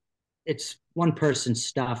 It's one person's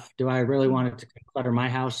stuff. Do I really want it to clutter my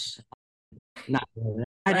house? Not really.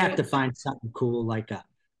 I'd have to find something cool, like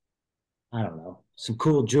I don't know, some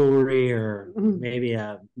cool jewelry, or maybe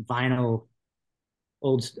a vinyl,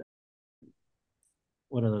 old,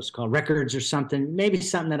 what are those called? Records or something. Maybe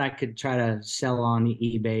something that I could try to sell on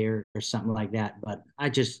eBay or something like that. But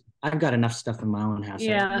I've got enough stuff in my own house.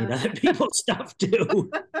 Yeah. I don't need other people's stuff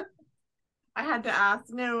too. I had to ask.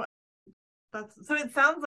 No, so it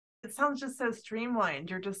sounds just so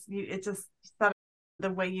streamlined. It's just that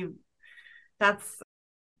the way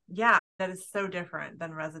that is so different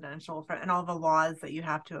than residential, and all the laws that you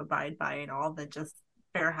have to abide by, and all the just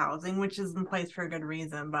fair housing, which is in place for a good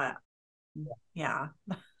reason. But yeah,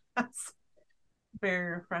 that's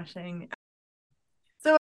very refreshing.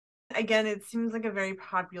 So Again, it seems like a very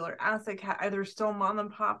popular asset. Are there still mom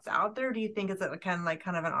and pops out there? Do you think is it kind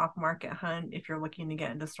of an off market hunt if you're looking to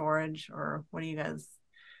get into storage, or what do you guys?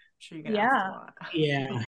 I'm sure you get asked a lot.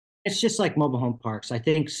 Yeah, it's just like mobile home parks. I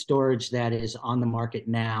think storage that is on the market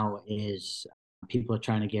now is people are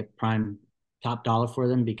trying to get prime top dollar for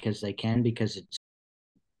them because they can, because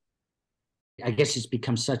I guess it's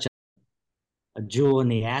become such a jewel in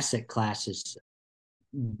the asset classes.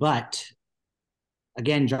 But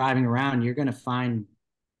again, driving around, you're going to find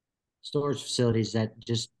storage facilities that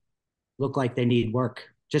just look like they need work,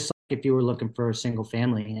 just like if you were looking for a single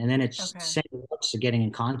family. And then it's same to getting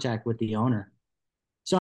in contact with the owner.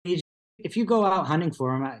 So if you go out hunting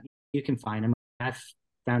for them, you can find them. I've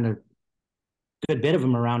found a good bit of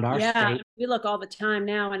them around our state. We look all the time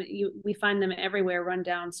now, and we find them everywhere, run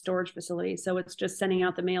down storage facilities. So it's just sending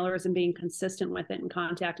out the mailers and being consistent with it and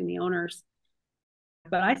contacting the owners.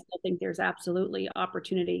 But I still think there's absolutely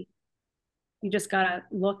opportunity. You just got to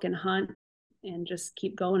look and hunt and just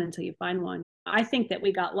keep going until you find one. I think that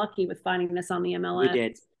we got lucky with finding this on the MLS. We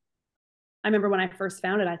did. I remember when I first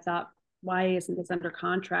found it, I thought, why isn't this under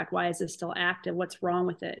contract? Why is this still active? What's wrong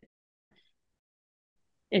with it?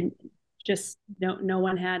 And just no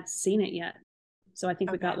one had seen it yet. So I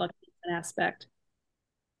think we got lucky in that aspect.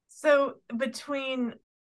 So between,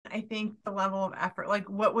 I think, the level of effort, like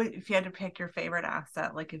what would, if you had to pick your favorite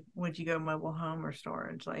asset, like would you go mobile home or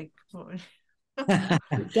storage? Like what would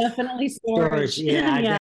Definitely storage.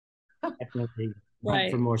 Yeah. Definitely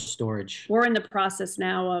for more storage. We're in the process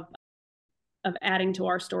now of adding to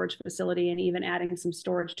our storage facility and even adding some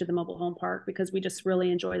storage to the mobile home park because we just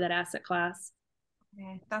really enjoy that asset class.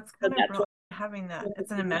 Okay, that's kind of having that.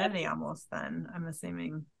 It's an amenity almost then, I'm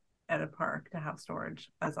assuming, at a park to have storage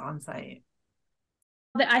as on site.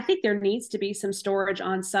 I think there needs to be some storage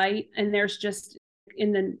on site, and there's just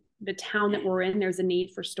in the town that we're in, there's a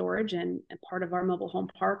need for storage, and part of our mobile home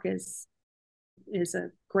park is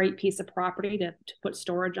a great piece of property to put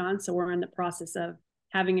storage on. So we're in the process of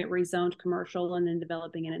having it rezoned commercial and then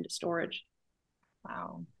developing it into storage.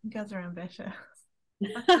 Wow, you guys are ambitious.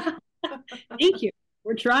 Thank you.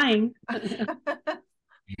 We're trying.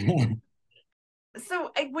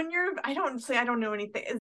 So when you're, I don't know anything.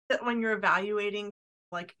 Is it when you're evaluating,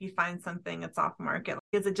 like if you find something that's off market,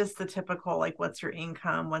 is it just the typical, like what's your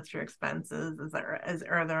income, what's your expenses?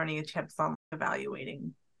 Are there any tips on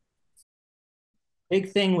evaluating?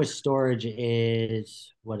 Big thing with storage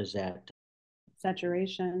is, what is that?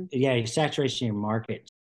 Saturation. Yeah, saturation in your market.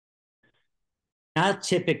 Now,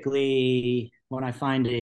 typically, when I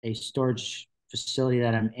find a storage facility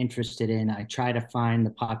that I'm interested in, I try to find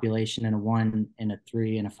the population in a 1, and a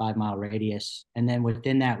 3, and a 5 mile radius. And then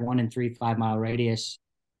within that 1 and 3, 5 mile radius,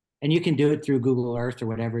 and you can do it through Google Earth or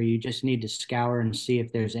whatever, you just need to scour and see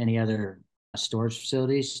if there's any other storage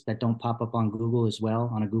facilities that don't pop up on Google as well,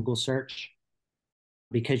 on a Google search.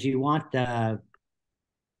 Because you want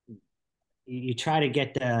you try to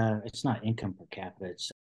get it's not income per capita,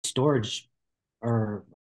 it's storage or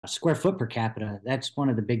square foot per capita. That's one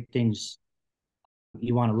of the big things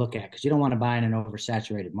you want to look at, because you don't want to buy in an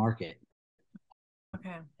oversaturated market.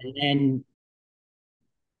 Okay. And then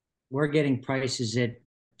we're getting prices at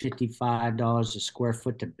 $55 a square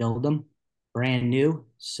foot to build them brand new.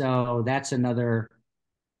 So that's another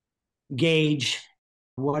gauge.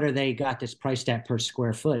 What are they got this priced at per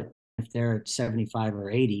square foot? If they're at 75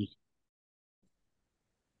 or 80,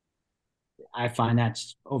 I find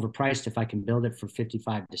that's overpriced if I can build it for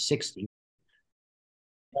 55 to 60.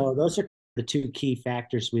 So those are the two key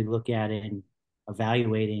factors we look at in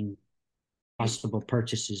evaluating possible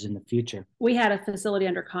purchases in the future. We had a facility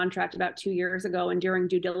under contract about 2 years ago, and during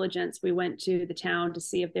due diligence, we went to the town to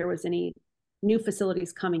see if there was any new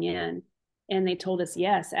facilities coming in. And they told us,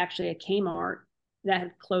 yes, actually a Kmart that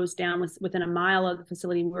had closed down was within a mile of the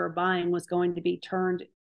facility we were buying was going to be turned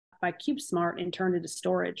by CubeSmart and turned into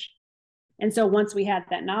storage. And so once we had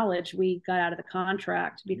that knowledge, we got out of the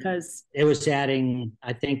contract because it was adding,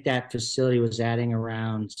 I think that facility was adding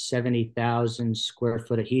around 70,000 square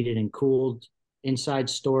foot of heated and cooled inside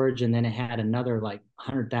storage. And then it had another like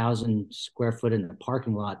 100,000 square foot in the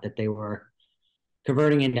parking lot that they were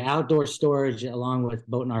converting into outdoor storage along with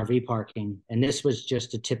boat and RV parking. And this was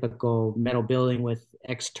just a typical metal building with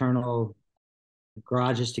external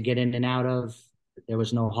garages to get in and out of. There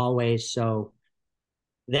was no hallways. So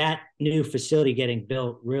that new facility getting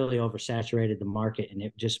built really oversaturated the market, and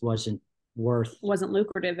it just wasn't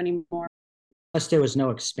lucrative anymore. Plus there was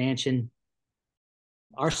no expansion.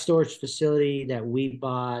 Our storage facility that we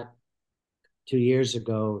bought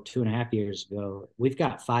 2.5 years ago, we've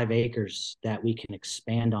got 5 acres that we can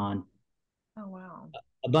expand on. Oh, wow.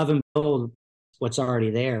 Above and below what's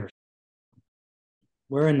already there.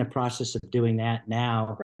 we're in the process of doing that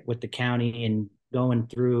now with the county and going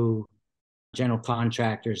through general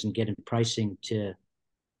contractors and getting pricing to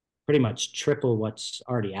pretty much triple what's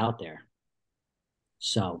already out there.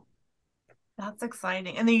 So that's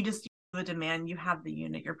exciting. And then you just the demand, you have the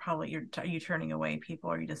unit, are you turning away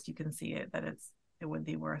people, or you can see it that it would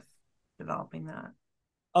be worth developing that?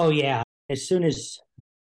 Oh yeah, as soon as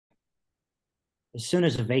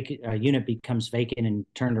a unit becomes vacant and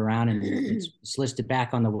turned around and it's listed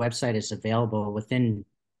back on the website, it's available within,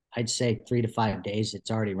 I'd say 3 to 5 days,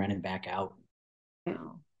 it's already rented back out.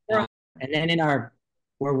 Wow. And then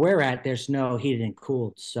where we're at, there's no heated and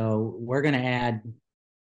cooled. So we're going to add,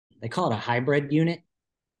 they call it a hybrid unit.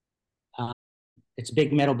 It's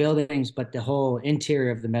big metal buildings, but the whole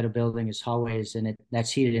interior of the metal building is hallways, and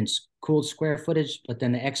that's heated and cooled square footage. But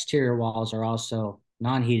then the exterior walls are also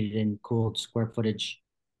non-heated and cooled square footage.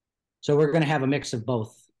 So we're going to have a mix of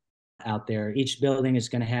both out there. Each building is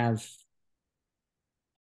going to have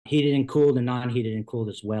heated and cooled and non-heated and cooled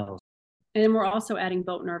as well. And then we're also adding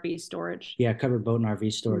boat and RV storage. Yeah, covered boat and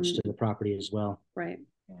RV storage to the property as well. Right.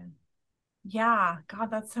 Yeah.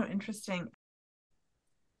 God, that's so interesting.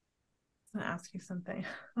 I'm going to ask you something.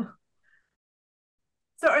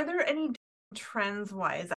 So are there any trends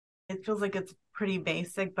wise? It feels like it's pretty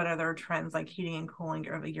basic, but are there trends like heating and cooling,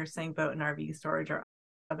 or like you're saying boat and RV storage, or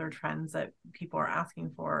other trends that people are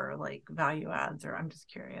asking for, like value adds? Or I'm just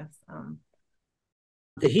curious.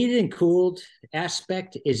 The heated and cooled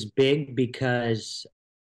aspect is big because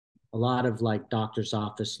a lot of like doctor's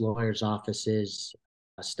office, lawyers' offices,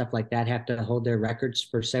 stuff like that have to hold their records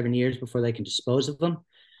for 7 years before they can dispose of them.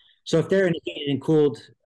 So if they're in a heated and cooled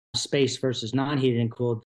space versus non-heated and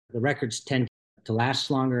cooled, the records tend to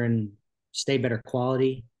last longer and stay better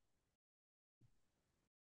quality.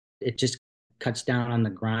 It just cuts down on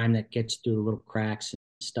the grime that gets through the little cracks and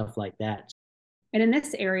stuff like that. And in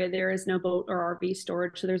this area, there is no boat or RV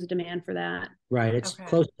storage, so there's a demand for that. Right. It's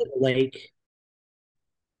close to the lake.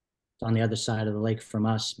 It's on the other side of the lake from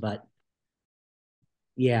us, but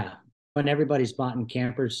yeah, when everybody's bought in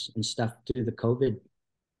campers and stuff through the COVID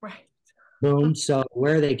boom. So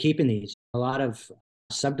where are they keeping these? A lot of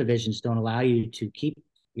subdivisions don't allow you to keep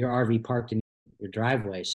your RV parked in your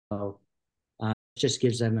driveway. So it just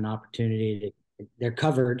gives them an opportunity they're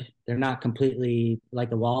covered. They're not completely like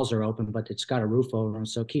the walls are open, but it's got a roof over them.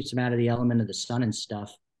 So it keeps them out of the element of the sun and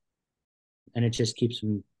stuff. And it just keeps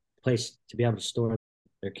them a place to be able to store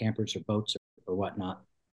their campers or boats or whatnot.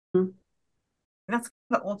 Mm-hmm. That's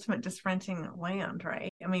the ultimate, just renting land,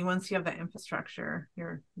 right? I mean, once you have that infrastructure,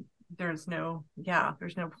 there's no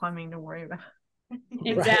plumbing to worry about.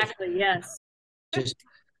 Exactly. Right. Yes. Just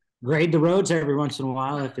grade the roads every once in a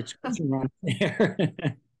while if it's around there.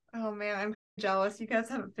 Oh man, I'm jealous. You guys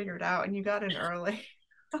haven't figured out, and you got in early.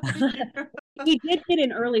 We did get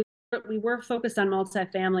in early. We were focused on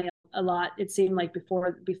multifamily a lot. It seemed like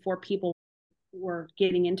before people were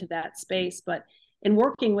getting into that space, but in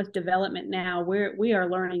working with development now, we are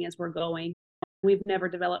learning as we're going. We've never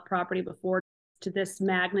developed property before to this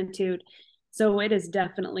magnitude. So it is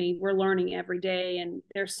definitely, we're learning every day, and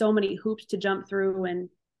there's so many hoops to jump through, and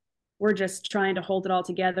we're just trying to hold it all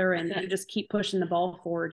together and just keep pushing the ball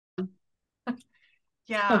forward.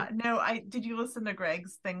 Yeah, no, did you listen to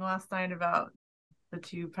Greg's thing last night about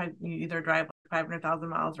you either drive like 500,000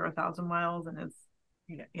 miles or 1,000 miles, and it's,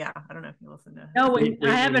 yeah, I don't know if you listened to it. No,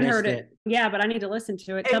 I haven't heard it. Yeah, but I need to listen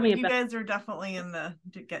to it. Tell me about it. You guys are definitely in the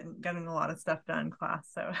getting a lot of stuff done class,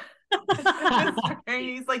 so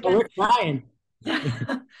he's like, we're trying.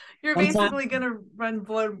 You're basically gonna run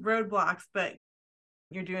roadblocks, but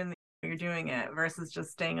you're doing it versus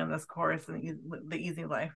just staying on this course and the easy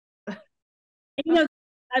life.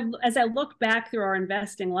 As I look back through our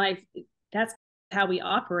investing life, that's how we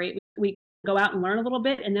operate. We go out and learn a little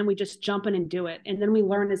bit, and then we just jump in and do it, and then we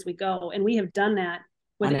learn as we go. And we have done that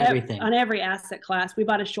with everything on every asset class. We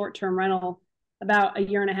bought a short-term rental about a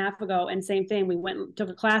year and a half ago, and same thing. We went and took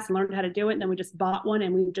a class and learned how to do it, and then we just bought one,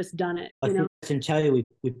 and we've just done it. I can tell you,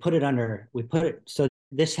 so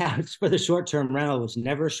this house for the short-term rental was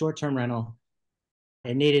never a short-term rental.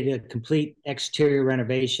 It needed a complete exterior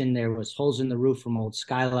renovation. There was holes in the roof from old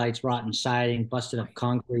skylights, rotten siding, busted up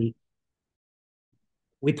concrete.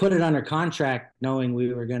 We put it under contract knowing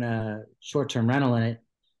we were going to short-term rental in it.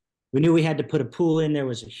 We knew we had to put a pool in. There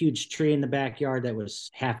was a huge tree in the backyard that was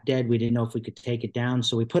half dead. We didn't know if we could take it down.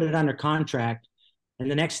 So we put it under contract. And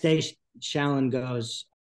the next day, Shalon goes,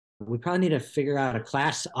 we probably need to figure out a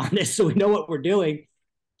class on this so we know what we're doing.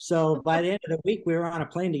 So by the end of the week, we were on a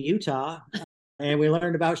plane to Utah, and we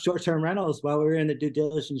learned about short-term rentals while we were in the due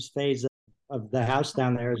diligence phase of the house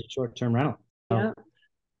down there as a short-term rental. So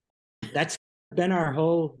that's been our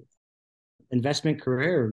whole investment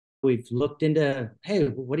career. We've looked into, hey,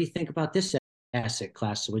 what do you think about this asset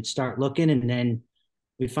class? So we'd start looking, and then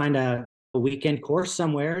we find a weekend course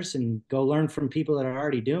somewheres and go learn from people that are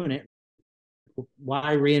already doing it.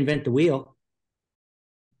 Why reinvent the wheel?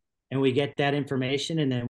 And we get that information,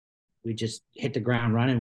 and then we just hit the ground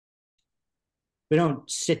running. We don't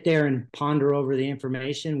sit there and ponder over the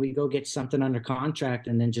information. We go get something under contract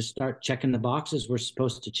and then just start checking the boxes we're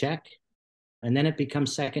supposed to check. And then it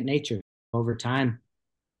becomes second nature over time.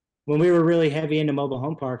 When we were really heavy into mobile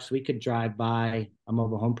home parks, we could drive by a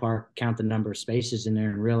mobile home park, count the number of spaces in there,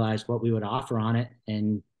 and realize what we would offer on it.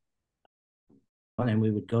 And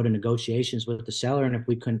we would go to negotiations with the seller. And if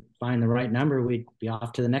we couldn't find the right number, we'd be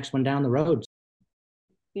off to the next one down the road.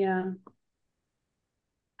 Yeah.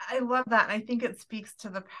 I love that. I think it speaks to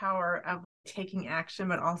the power of taking action,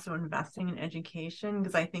 but also investing in education.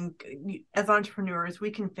 Because I think as entrepreneurs,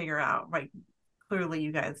 we can figure out, right, clearly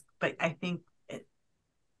you guys, but I think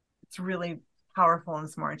it's really powerful and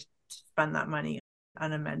smart to spend that money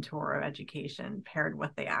on a mentor or education paired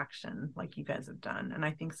with the action like you guys have done. And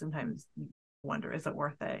I think sometimes you wonder, is it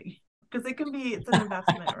worth it? Because it's an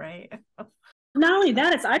investment, right? Not only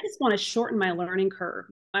that, I just want to shorten my learning curve.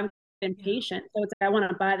 I'm impatient. So it's like, I want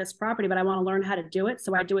to buy this property, but I want to learn how to do it.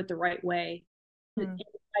 So I do it the right way. Mm-hmm.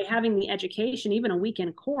 By having the education, even a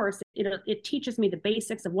weekend course, it teaches me the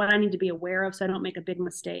basics of what I need to be aware of so I don't make a big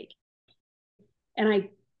mistake. And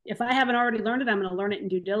if I haven't already learned it, I'm going to learn it in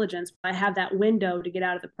due diligence. I have that window to get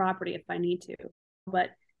out of the property if I need to.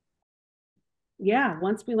 But yeah,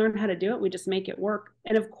 once we learn how to do it, we just make it work.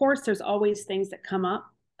 And of course, there's always things that come up,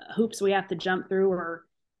 hoops we have to jump through, or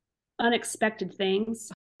unexpected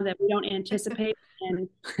things that we don't anticipate. And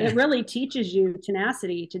it really teaches you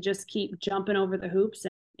tenacity to just keep jumping over the hoops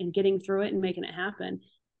and getting through it and making it happen.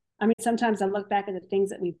 I mean, sometimes I look back at the things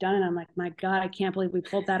that we've done and I'm like, my God, I can't believe we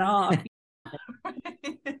pulled that off.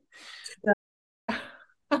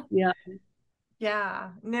 Yeah.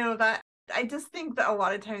 No, that I just think that a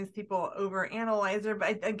lot of times people overanalyze it,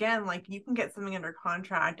 but again, like you can get something under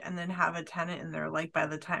contract and then have a tenant in there. Like by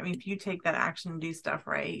the time, if you take that action and do stuff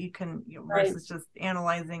right, you can, versus just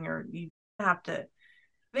analyzing, or you have to.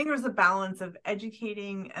 I think there's a balance of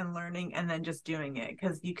educating and learning and then just doing it,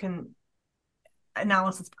 because you can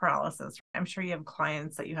analysis paralysis. I'm sure you have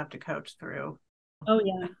clients that you have to coach through. Oh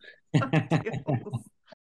yeah.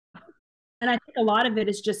 And I think a lot of it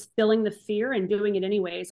is just feeling the fear and doing it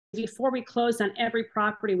anyways. Before we closed on every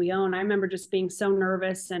property we own, I remember just being so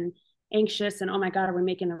nervous and anxious and, oh my God, are we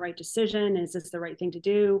making the right decision? Is this the right thing to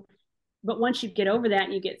do? But once you get over that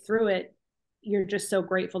and you get through it, you're just so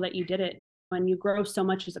grateful that you did it, and you grow so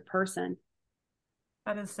much as a person.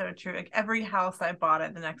 That is so true. Like every house I bought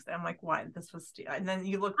it the next day, I'm like, why? This was and then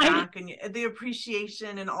you look back and the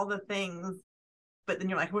appreciation and all the things. But then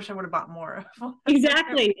you're like, I wish I would have bought more.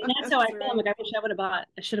 Exactly. And that's how I feel. I'm like,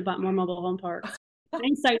 I should have bought more mobile home parks.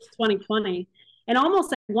 Hindsight's 2020. And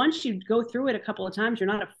almost like once you go through it a couple of times, you're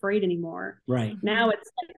not afraid anymore. Right. Now it's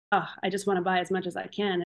like, I just want to buy as much as I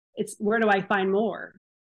can. It's where do I find more?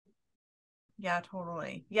 Yeah,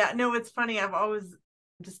 totally. Yeah, no, it's funny. I've always,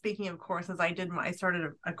 just speaking of courses, I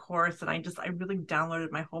started a course and I really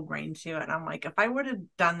downloaded my whole brain to it. And I'm like, if I would have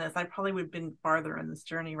done this, I probably would have been farther in this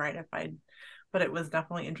journey, right? But it was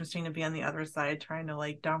definitely interesting to be on the other side, trying to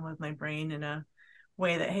like download my brain in a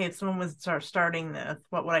way that, hey, if someone was starting this,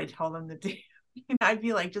 what would I tell them to do? I'd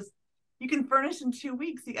be like, just, you can furnish in 2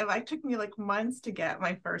 weeks. It took me like months to get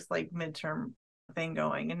my first like midterm thing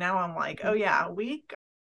going. And now I'm like, oh yeah, a week.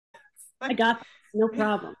 I got this, no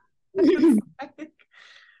problem.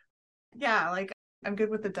 Yeah, like I'm good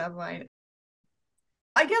with the deadline.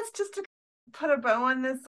 I guess just to put a bow on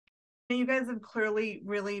this, you guys have clearly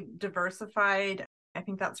really diversified. I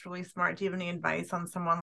think that's really smart. Do you have any advice on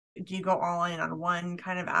someone? Do you go all in on one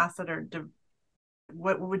kind of asset, or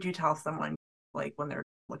what would you tell someone like when they're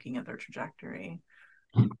looking at their trajectory?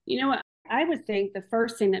 You know what? I would think the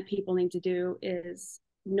first thing that people need to do is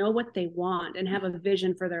know what they want and have a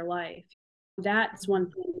vision for their life. That's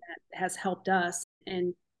one thing that has helped us.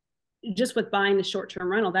 And just with buying the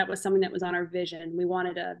short-term rental, that was something that was on our vision. We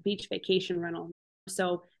wanted a beach vacation rental.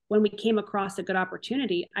 So when we came across a good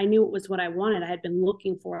opportunity, I knew it was what I wanted. I had been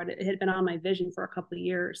looking for it. It had been on my vision for a couple of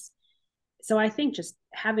years. So I think just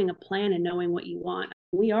having a plan and knowing what you want.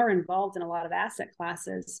 We are involved in a lot of asset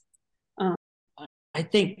classes. I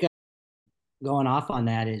think going off on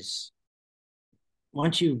that is,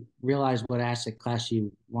 once you realize what asset class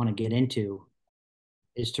you want to get into,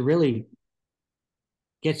 is to really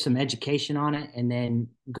get some education on it and then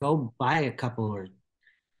go buy a couple or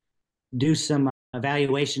do some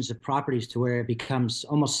evaluations of properties to where it becomes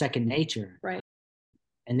almost second nature. Right.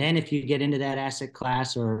 And then if you get into that asset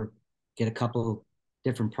class or get a couple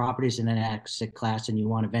different properties in that asset class and you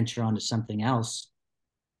want to venture onto something else,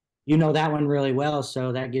 you know that one really well.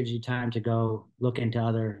 So that gives you time to go look into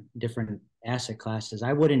other different asset classes.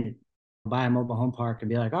 I wouldn't buy a mobile home park and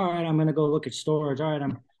be like, all right, I'm going to go look at storage. All right,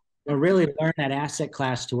 I'm going to really learn that asset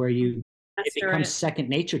class to where it becomes second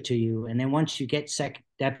nature to you. And then once you get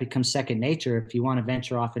that becomes second nature. If you want to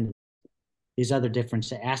venture off into these other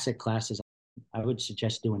different asset classes, I would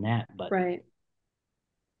suggest doing that. But right.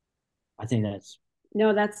 I think that's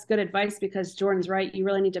good advice, because Jordan's right. You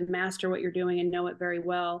really need to master what you're doing and know it very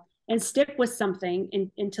well, and stick with something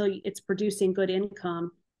until it's producing good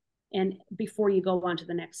income, and before you go on to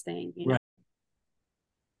the next thing. You know? Right.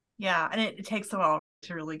 Yeah, and it takes a while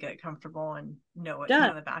to really get comfortable and know it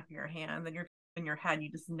in the back of your hand. Then you're in your head, you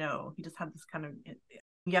just know. You just have this kind of,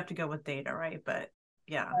 you have to go with data, right? But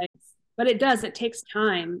yeah. Right. But it takes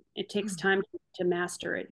time. It takes time to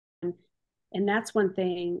master it. And that's one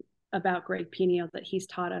thing about Greg Pino that he's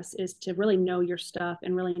taught us, is to really know your stuff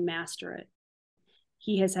and really master it.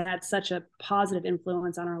 He has had such a positive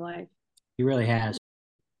influence on our life. He really has.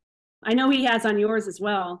 I know he has on yours as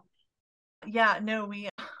well. Yeah, no,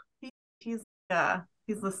 he's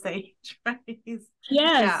the sage, right?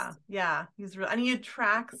 Yes. Yeah. He's real, and he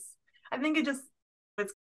attracts, I think it's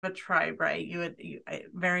a tribe, right? You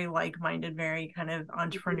very like-minded, very kind of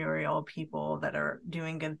entrepreneurial people that are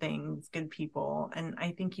doing good things, good people. And I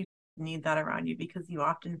think you need that around you, because you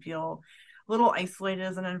often feel a little isolated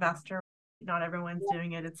as an investor. Not everyone's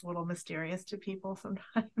doing it. It's a little mysterious to people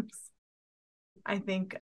sometimes, I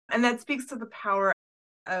think. And that speaks to the power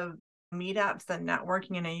of meetups and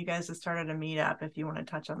networking. I know you guys just started a meetup. If you want to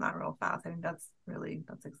touch on that real fast, I think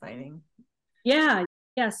that's exciting. Yeah.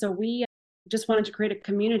 So we just wanted to create a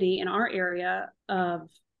community in our area of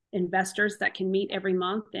investors that can meet every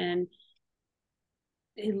month, and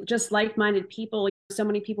just like-minded people. So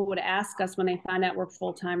many people would ask us when they find out we're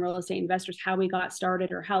full-time real estate investors how we got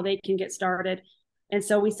started or how they can get started. And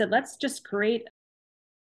so we said, let's just create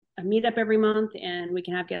a meetup every month, and we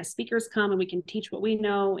can have guest speakers come and we can teach what we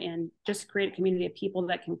know, and just create a community of people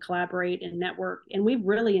that can collaborate and network. And we've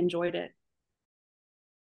really enjoyed it.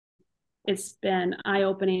 It's been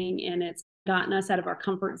eye-opening, and it's gotten us out of our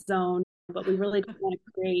comfort zone, but we really want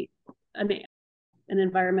to create an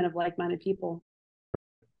environment of like-minded people.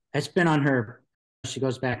 That's been on her. She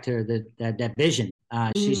goes back to that vision.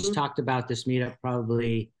 She's talked about this meetup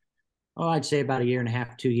probably, I'd say about 1.5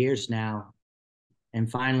 to 2 years now. And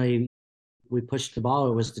finally, we pushed the ball.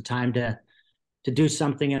 It was the time to do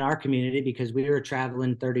something in our community, because we were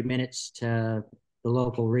traveling 30 minutes to the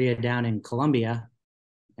local RIA down in Columbia.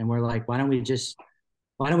 And we're like, why don't we just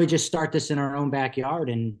start this in our own backyard?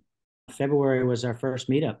 And February was our first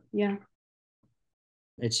meetup. Yeah.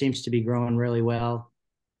 It seems to be growing really well.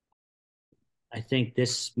 I think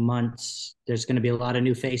this month there's going to be a lot of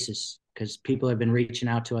new faces, because people have been reaching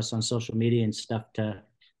out to us on social media and stuff to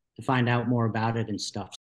find out more about it and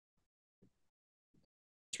stuff.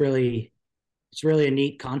 It's really a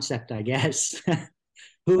neat concept, I guess.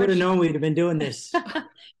 Who would have known we'd have been doing this?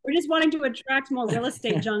 We're just wanting to attract more real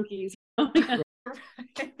estate junkies.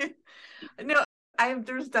 No,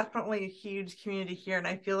 there's definitely a huge community here, and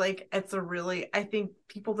I feel like I think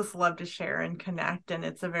people just love to share and connect, and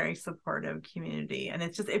it's a very supportive community, and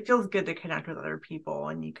it feels good to connect with other people,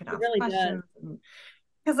 and you can ask questions.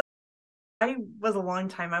 Because I was a long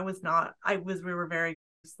time, we were very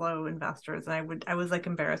slow investors, and I was like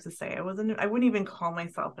embarrassed to say I wouldn't even call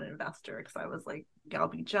myself an investor, because I was like, I'll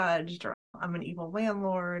be judged, or I'm an evil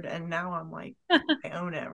landlord. And now I'm like, I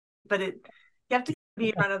own it. But you have to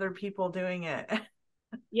be around other people doing it.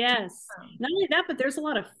 Yes. Not only that, but there's a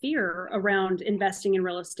lot of fear around investing in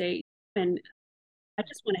real estate. And I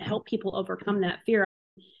just want to help people overcome that fear.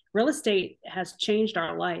 Real estate has changed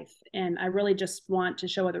our life. And I really just want to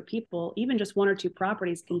show other people, even just 1 or 2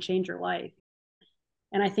 properties can change your life.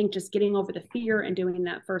 And I think just getting over the fear and doing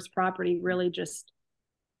that first property really just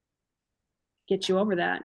gets you over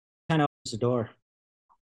that. Kind of opens the door.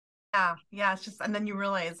 Yeah. It's just, and then you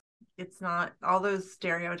realize it's not all those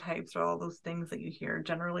stereotypes or all those things that you hear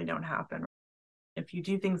generally don't happen if you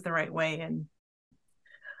do things the right way. And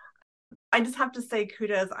I just have to say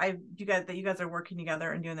kudos. You guys are working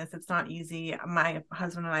together and doing this. It's not easy. My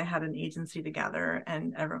husband and I had an agency together,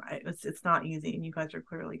 and it's not easy. And you guys are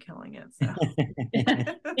clearly killing it. So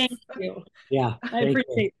thank you. Yeah, I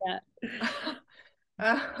appreciate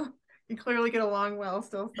that. You clearly get along well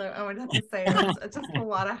still. So I would have to say it's just a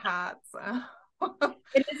lot of hats.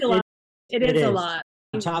 It is a lot. It is a lot.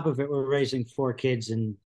 On top of it, we're raising 4 kids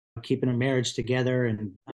and keeping a marriage together,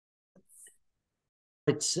 and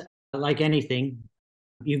it's like anything.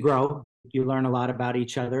 you grow, you learn a lot about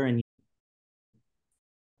each other, and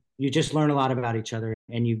you just learn a lot about each other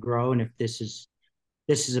and you grow. And if this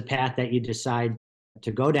is a path that you decide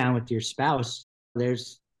to go down with your spouse,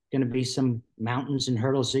 there's going to be some mountains and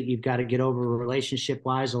hurdles that you've got to get over relationship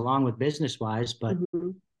wise along with business wise, but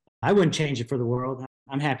I wouldn't change it for the world.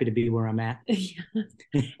 I'm happy to be where I'm at. Yeah.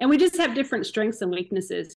 And we just have different strengths and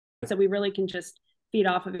weaknesses, so we really can just feed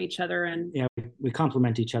off of each other. And yeah, we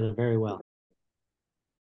complement each other very well.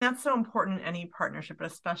 That's so important in any partnership, but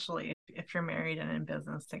especially if you're married and in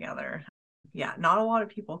business together. Yeah, not a lot of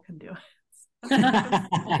people can do it.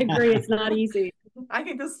 I agree. It's not easy. I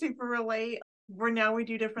can just super relate. We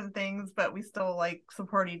do different things, but we still like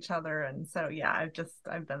support each other. And so, yeah,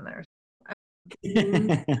 I've been there.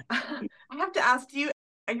 I have to ask you,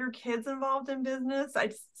 are your kids involved in business?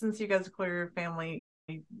 Since you guys clear your family,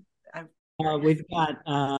 we've got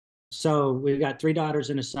 3 daughters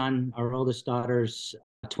and a son. Our oldest daughter's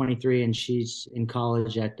 23 and she's in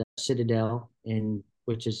college at Citadel,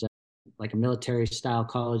 which is like a military style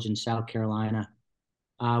college in South Carolina.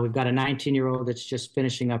 We've got a 19-year-old that's just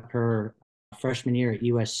finishing up her freshman year at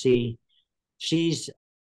USC. She's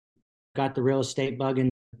got the real estate bug and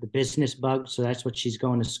the business bug, so that's what she's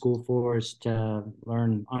going to school for, is to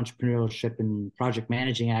learn entrepreneurship and project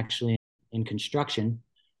managing, actually, in construction.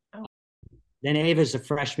 Oh. Then Ava's a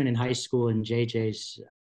freshman in high school, and JJ's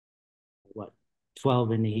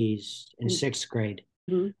 12, and he's in 6th grade.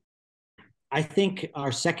 Mm-hmm. I think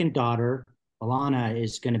our second daughter, Alana,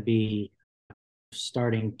 is going to be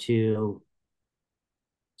starting to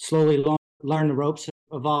slowly learn the ropes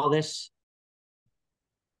of all this.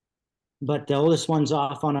 But the oldest one's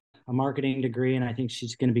off on a marketing degree, and I think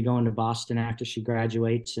she's going to be going to Boston after she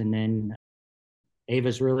graduates. And then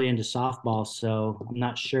Ava's really into softball, so I'm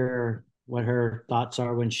not sure what her thoughts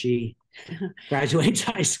are when she graduates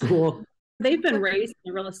high school. They've been raised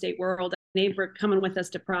in the real estate world. They were coming with us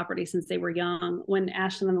to property since they were young. When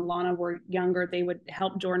Ashlyn and Alana were younger, they would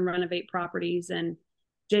help Jordan renovate properties, and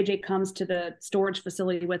JJ comes to the storage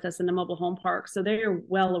facility with us in the mobile home park. So they're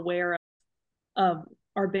well aware of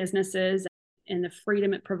our businesses and the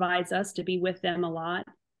freedom it provides us to be with them a lot.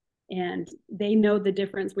 And they know the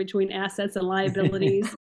difference between assets and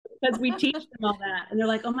liabilities because we teach them all that. And they're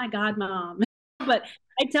like, oh my God, Mom. But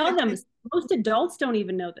I tell them most adults don't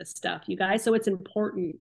even know this stuff, you guys. So it's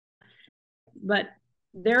important. But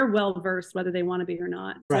they're well versed whether they want to be or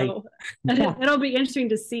not. Right. So it'll be interesting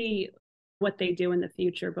to see what they do in the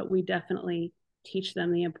future. But we definitely teach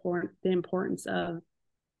them the importance of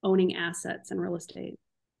owning assets and real estate,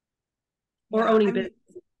 or owning business.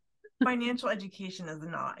 Financial education is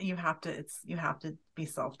not, you have to be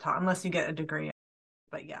self-taught unless you get a degree.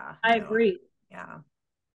 But yeah, I agree. Yeah.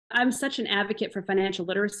 I'm such an advocate for financial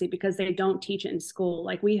literacy because they don't teach it in school.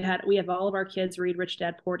 Like we have all of our kids read Rich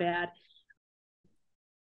Dad, Poor Dad.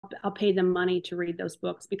 I'll pay them money to read those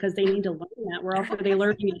books because they need to learn that. Where else are they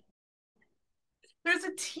learning it? There's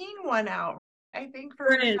a teen one out, I think, for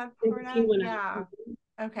Rich Dad, Poor Dad. Yeah.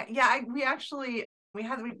 Okay. Yeah, we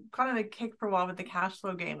caught on a kick for a while with the cash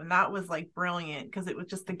flow game, and that was like brilliant because it was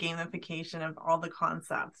just the gamification of all the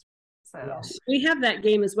concepts. So yes. We have that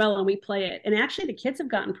game as well, and we play it. And actually, the kids have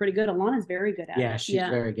gotten pretty good. Alana's very good at it. Yeah, she's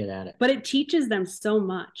very good at it. But it teaches them so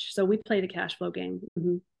much. So we play the cash flow game.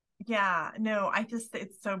 Mm-hmm. Yeah, no,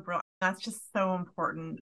 it's so brilliant. That's just so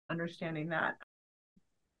important, understanding that.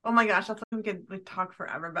 Oh my gosh, I thought we could talk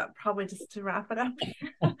forever, but probably just to wrap it up.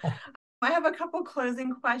 I have a couple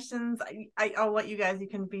closing questions. I'll let you guys, you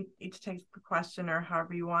can each take the question or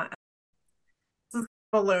however you want. This is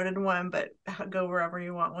a loaded one, but go wherever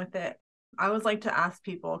you want with it. I always like to ask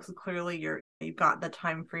people, because clearly you've got the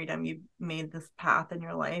time freedom, you've made this path in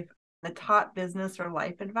your life, the top business or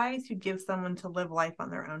life advice you'd give someone to live life on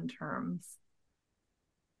their own terms.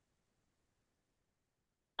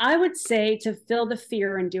 I would say to feel the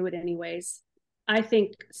fear and do it anyways. I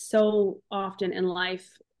think so often in life,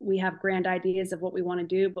 we have grand ideas of what we want to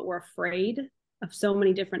do, but we're afraid of so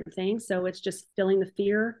many different things. So it's just feeling the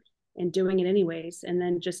fear and doing it anyways, and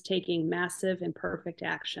then just taking massive and perfect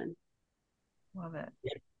action. Love it.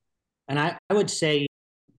 Yeah. And I would say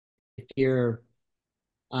if you're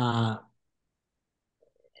in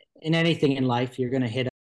anything in life, you're going to hit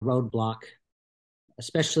a roadblock,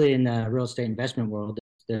 especially in the real estate investment world.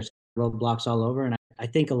 There's roadblocks all over. And I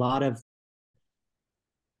think a lot of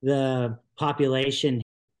the population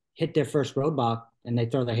hit their first roadblock and they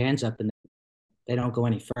throw their hands up and they don't go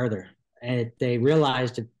any further. And they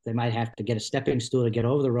realize that they might have to get a stepping stool to get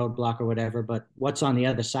over the roadblock or whatever, but what's on the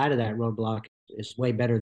other side of that roadblock is way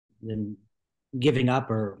better than giving up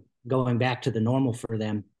or going back to the normal for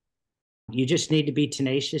them. You just need to be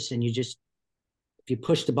tenacious, and if you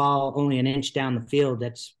push the ball only an inch down the field,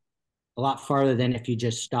 that's a lot farther than if you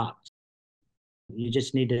just stopped. You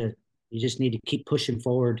just need to keep pushing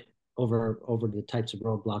forward over the types of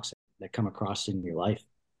roadblocks that come across in your life.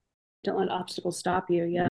 Don't let obstacles stop you.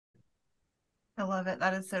 Yeah. I love it.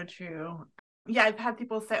 That is so true. Yeah, I've had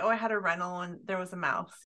people say, "Oh, I had a rental and there was a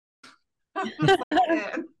mouse." I'm just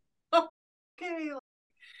like, okay,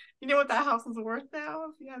 you know what that house is worth now?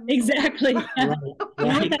 If you Exactly. Right. You know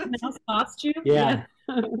what that mouse cost you? Yeah.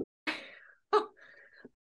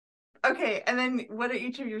 Okay, and then what are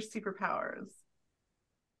each of your superpowers?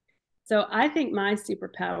 So I think my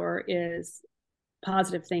superpower is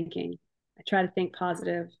positive thinking. I try to think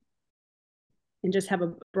positive and just have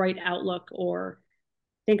a bright outlook, or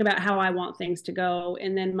think about how I want things to go.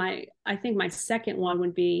 And then I think my second one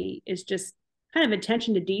would be is just kind of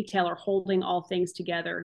attention to detail, or holding all things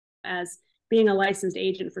together. As being a licensed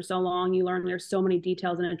agent for so long, you learn there's so many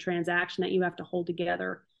details in a transaction that you have to hold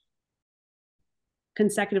together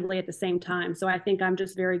consecutively at the same time. So I think I'm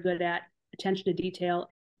just very good at attention to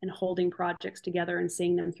detail and holding projects together and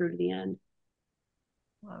seeing them through to the end.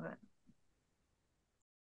 Love it.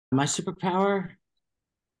 My superpower,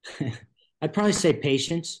 I'd probably say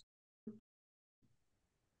patience.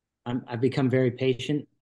 I've become very patient.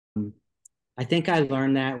 I think I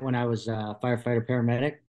learned that when I was a firefighter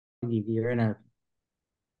paramedic. You're in a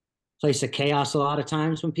place of chaos a lot of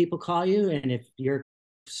times when people call you, and if you're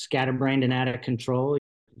scatterbrained and out of control,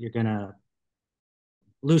 you're gonna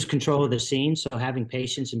lose control of the scene. So having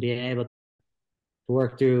patience and being able to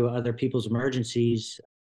work through other people's emergencies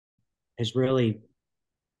has really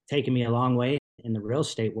taken me a long way in the real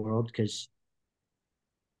estate world, because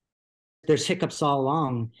there's hiccups all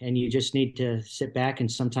along, and you just need to sit back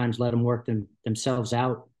and sometimes let them work themselves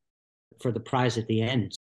out for the prize at the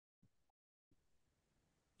end.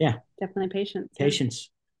 Yeah. Definitely patience. Patience.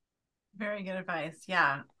 Very good advice.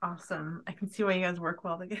 Yeah. Awesome. I can see why you guys work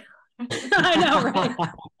well together. I know,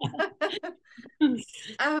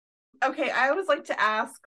 right? Okay. I always like to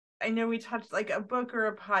ask, I know we touched like a book or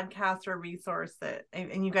a podcast or a resource that,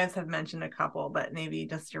 and you guys have mentioned a couple, but maybe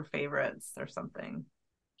just your favorites or something.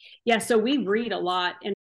 Yeah, so we read a lot,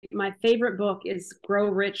 and my favorite book is Grow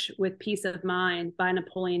Rich with Peace of Mind by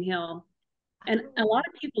Napoleon Hill. And a lot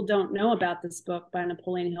of people don't know about this book by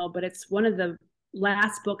Napoleon Hill, but it's one of the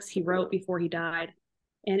last books he wrote before he died.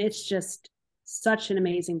 And it's just such an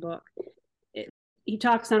amazing book. He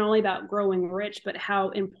talks not only about growing rich, but how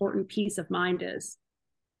important peace of mind is.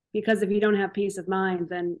 Because if you don't have peace of mind,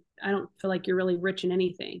 then I don't feel like you're really rich in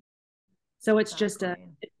anything. So it's just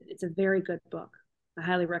it's a very good book. I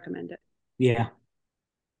highly recommend it. Yeah.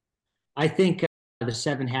 I think The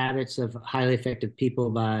 7 Habits of Highly Effective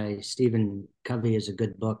People by Stephen Covey is a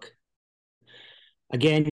good book.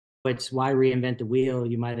 Again, it's why reinvent the wheel?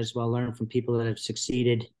 You might as well learn from people that have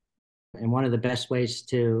succeeded. And one of the best ways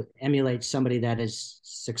to emulate somebody that is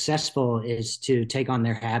successful is to take on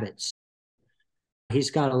their habits.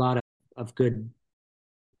 He's got a lot of good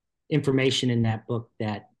information in that book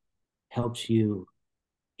that helps you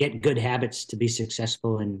get good habits to be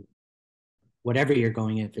successful in whatever you're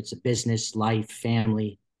going, if it's a business, life,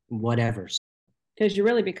 family, whatever. Because you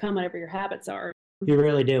really become whatever your habits are. You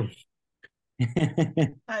really do.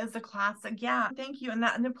 That is a classic. Yeah. Thank you. And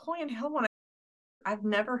that Napoleon Hill one, I've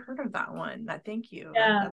never heard of that one. Thank you.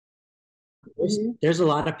 Yeah. There's a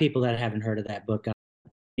lot of people that haven't heard of that book.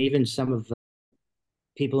 Even some of the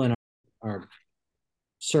people in our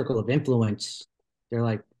circle of influence, they're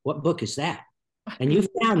like, what book is that? And you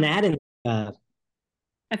found that in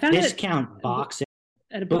I found discount box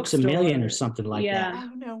at a Books bookstore. A Million or something like that.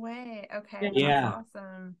 Oh, no way. Okay. Yeah. That's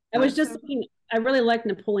awesome. I was just looking, I really like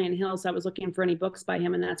Napoleon Hill, so I was looking for any books by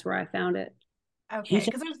him, and that's where I found it. Okay,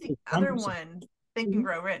 because there's the other one, Think and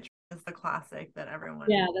Grow Rich, is the classic that everyone.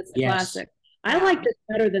 Yeah, that's the classic. I like this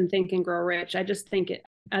better than Think and Grow Rich. I just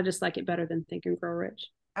like it better than Think and Grow Rich.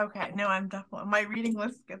 Okay, no, I'm definitely, my reading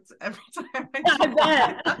list gets every time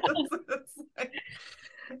I bet.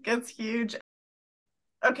 It gets huge.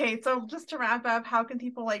 Okay, so just to wrap up, how can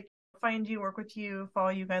people like find you, work with you, follow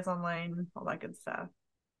you guys online, all that good stuff?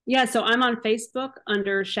 Yeah, so I'm on Facebook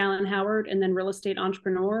under Shalon Howard and then Real Estate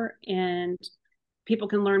Entrepreneur, and people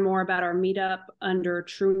can learn more about our meetup under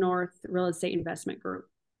True North Real Estate Investment Group.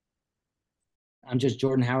 I'm just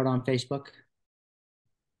Jordan Howard on Facebook.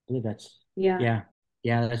 I believe that's yeah.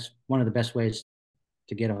 That's one of the best ways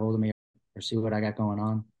to get a hold of me or see what I got going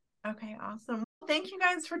on. Okay, awesome. Thank you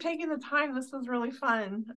guys for taking the time. This was really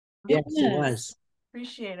fun. Yes, it was.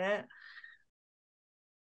 Appreciate it.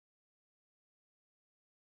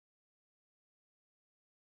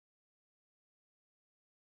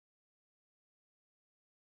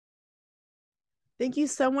 Thank you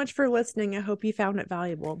so much for listening. I hope you found it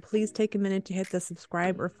valuable. Please take a minute to hit the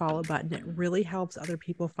subscribe or follow button. It really helps other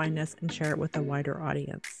people find us and share it with a wider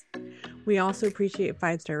audience. We also appreciate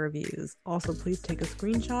 5-star reviews. Also, please take a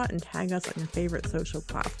screenshot and tag us on your favorite social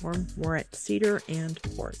platform. We're at Cedar and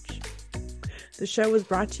Porch. The show was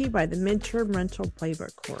brought to you by the Midterm Rental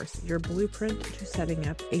Playbook course, your blueprint to setting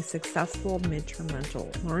up a successful midterm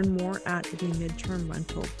rental. Learn more at the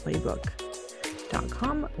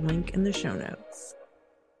midtermrentalplaybook.com, link in the show notes.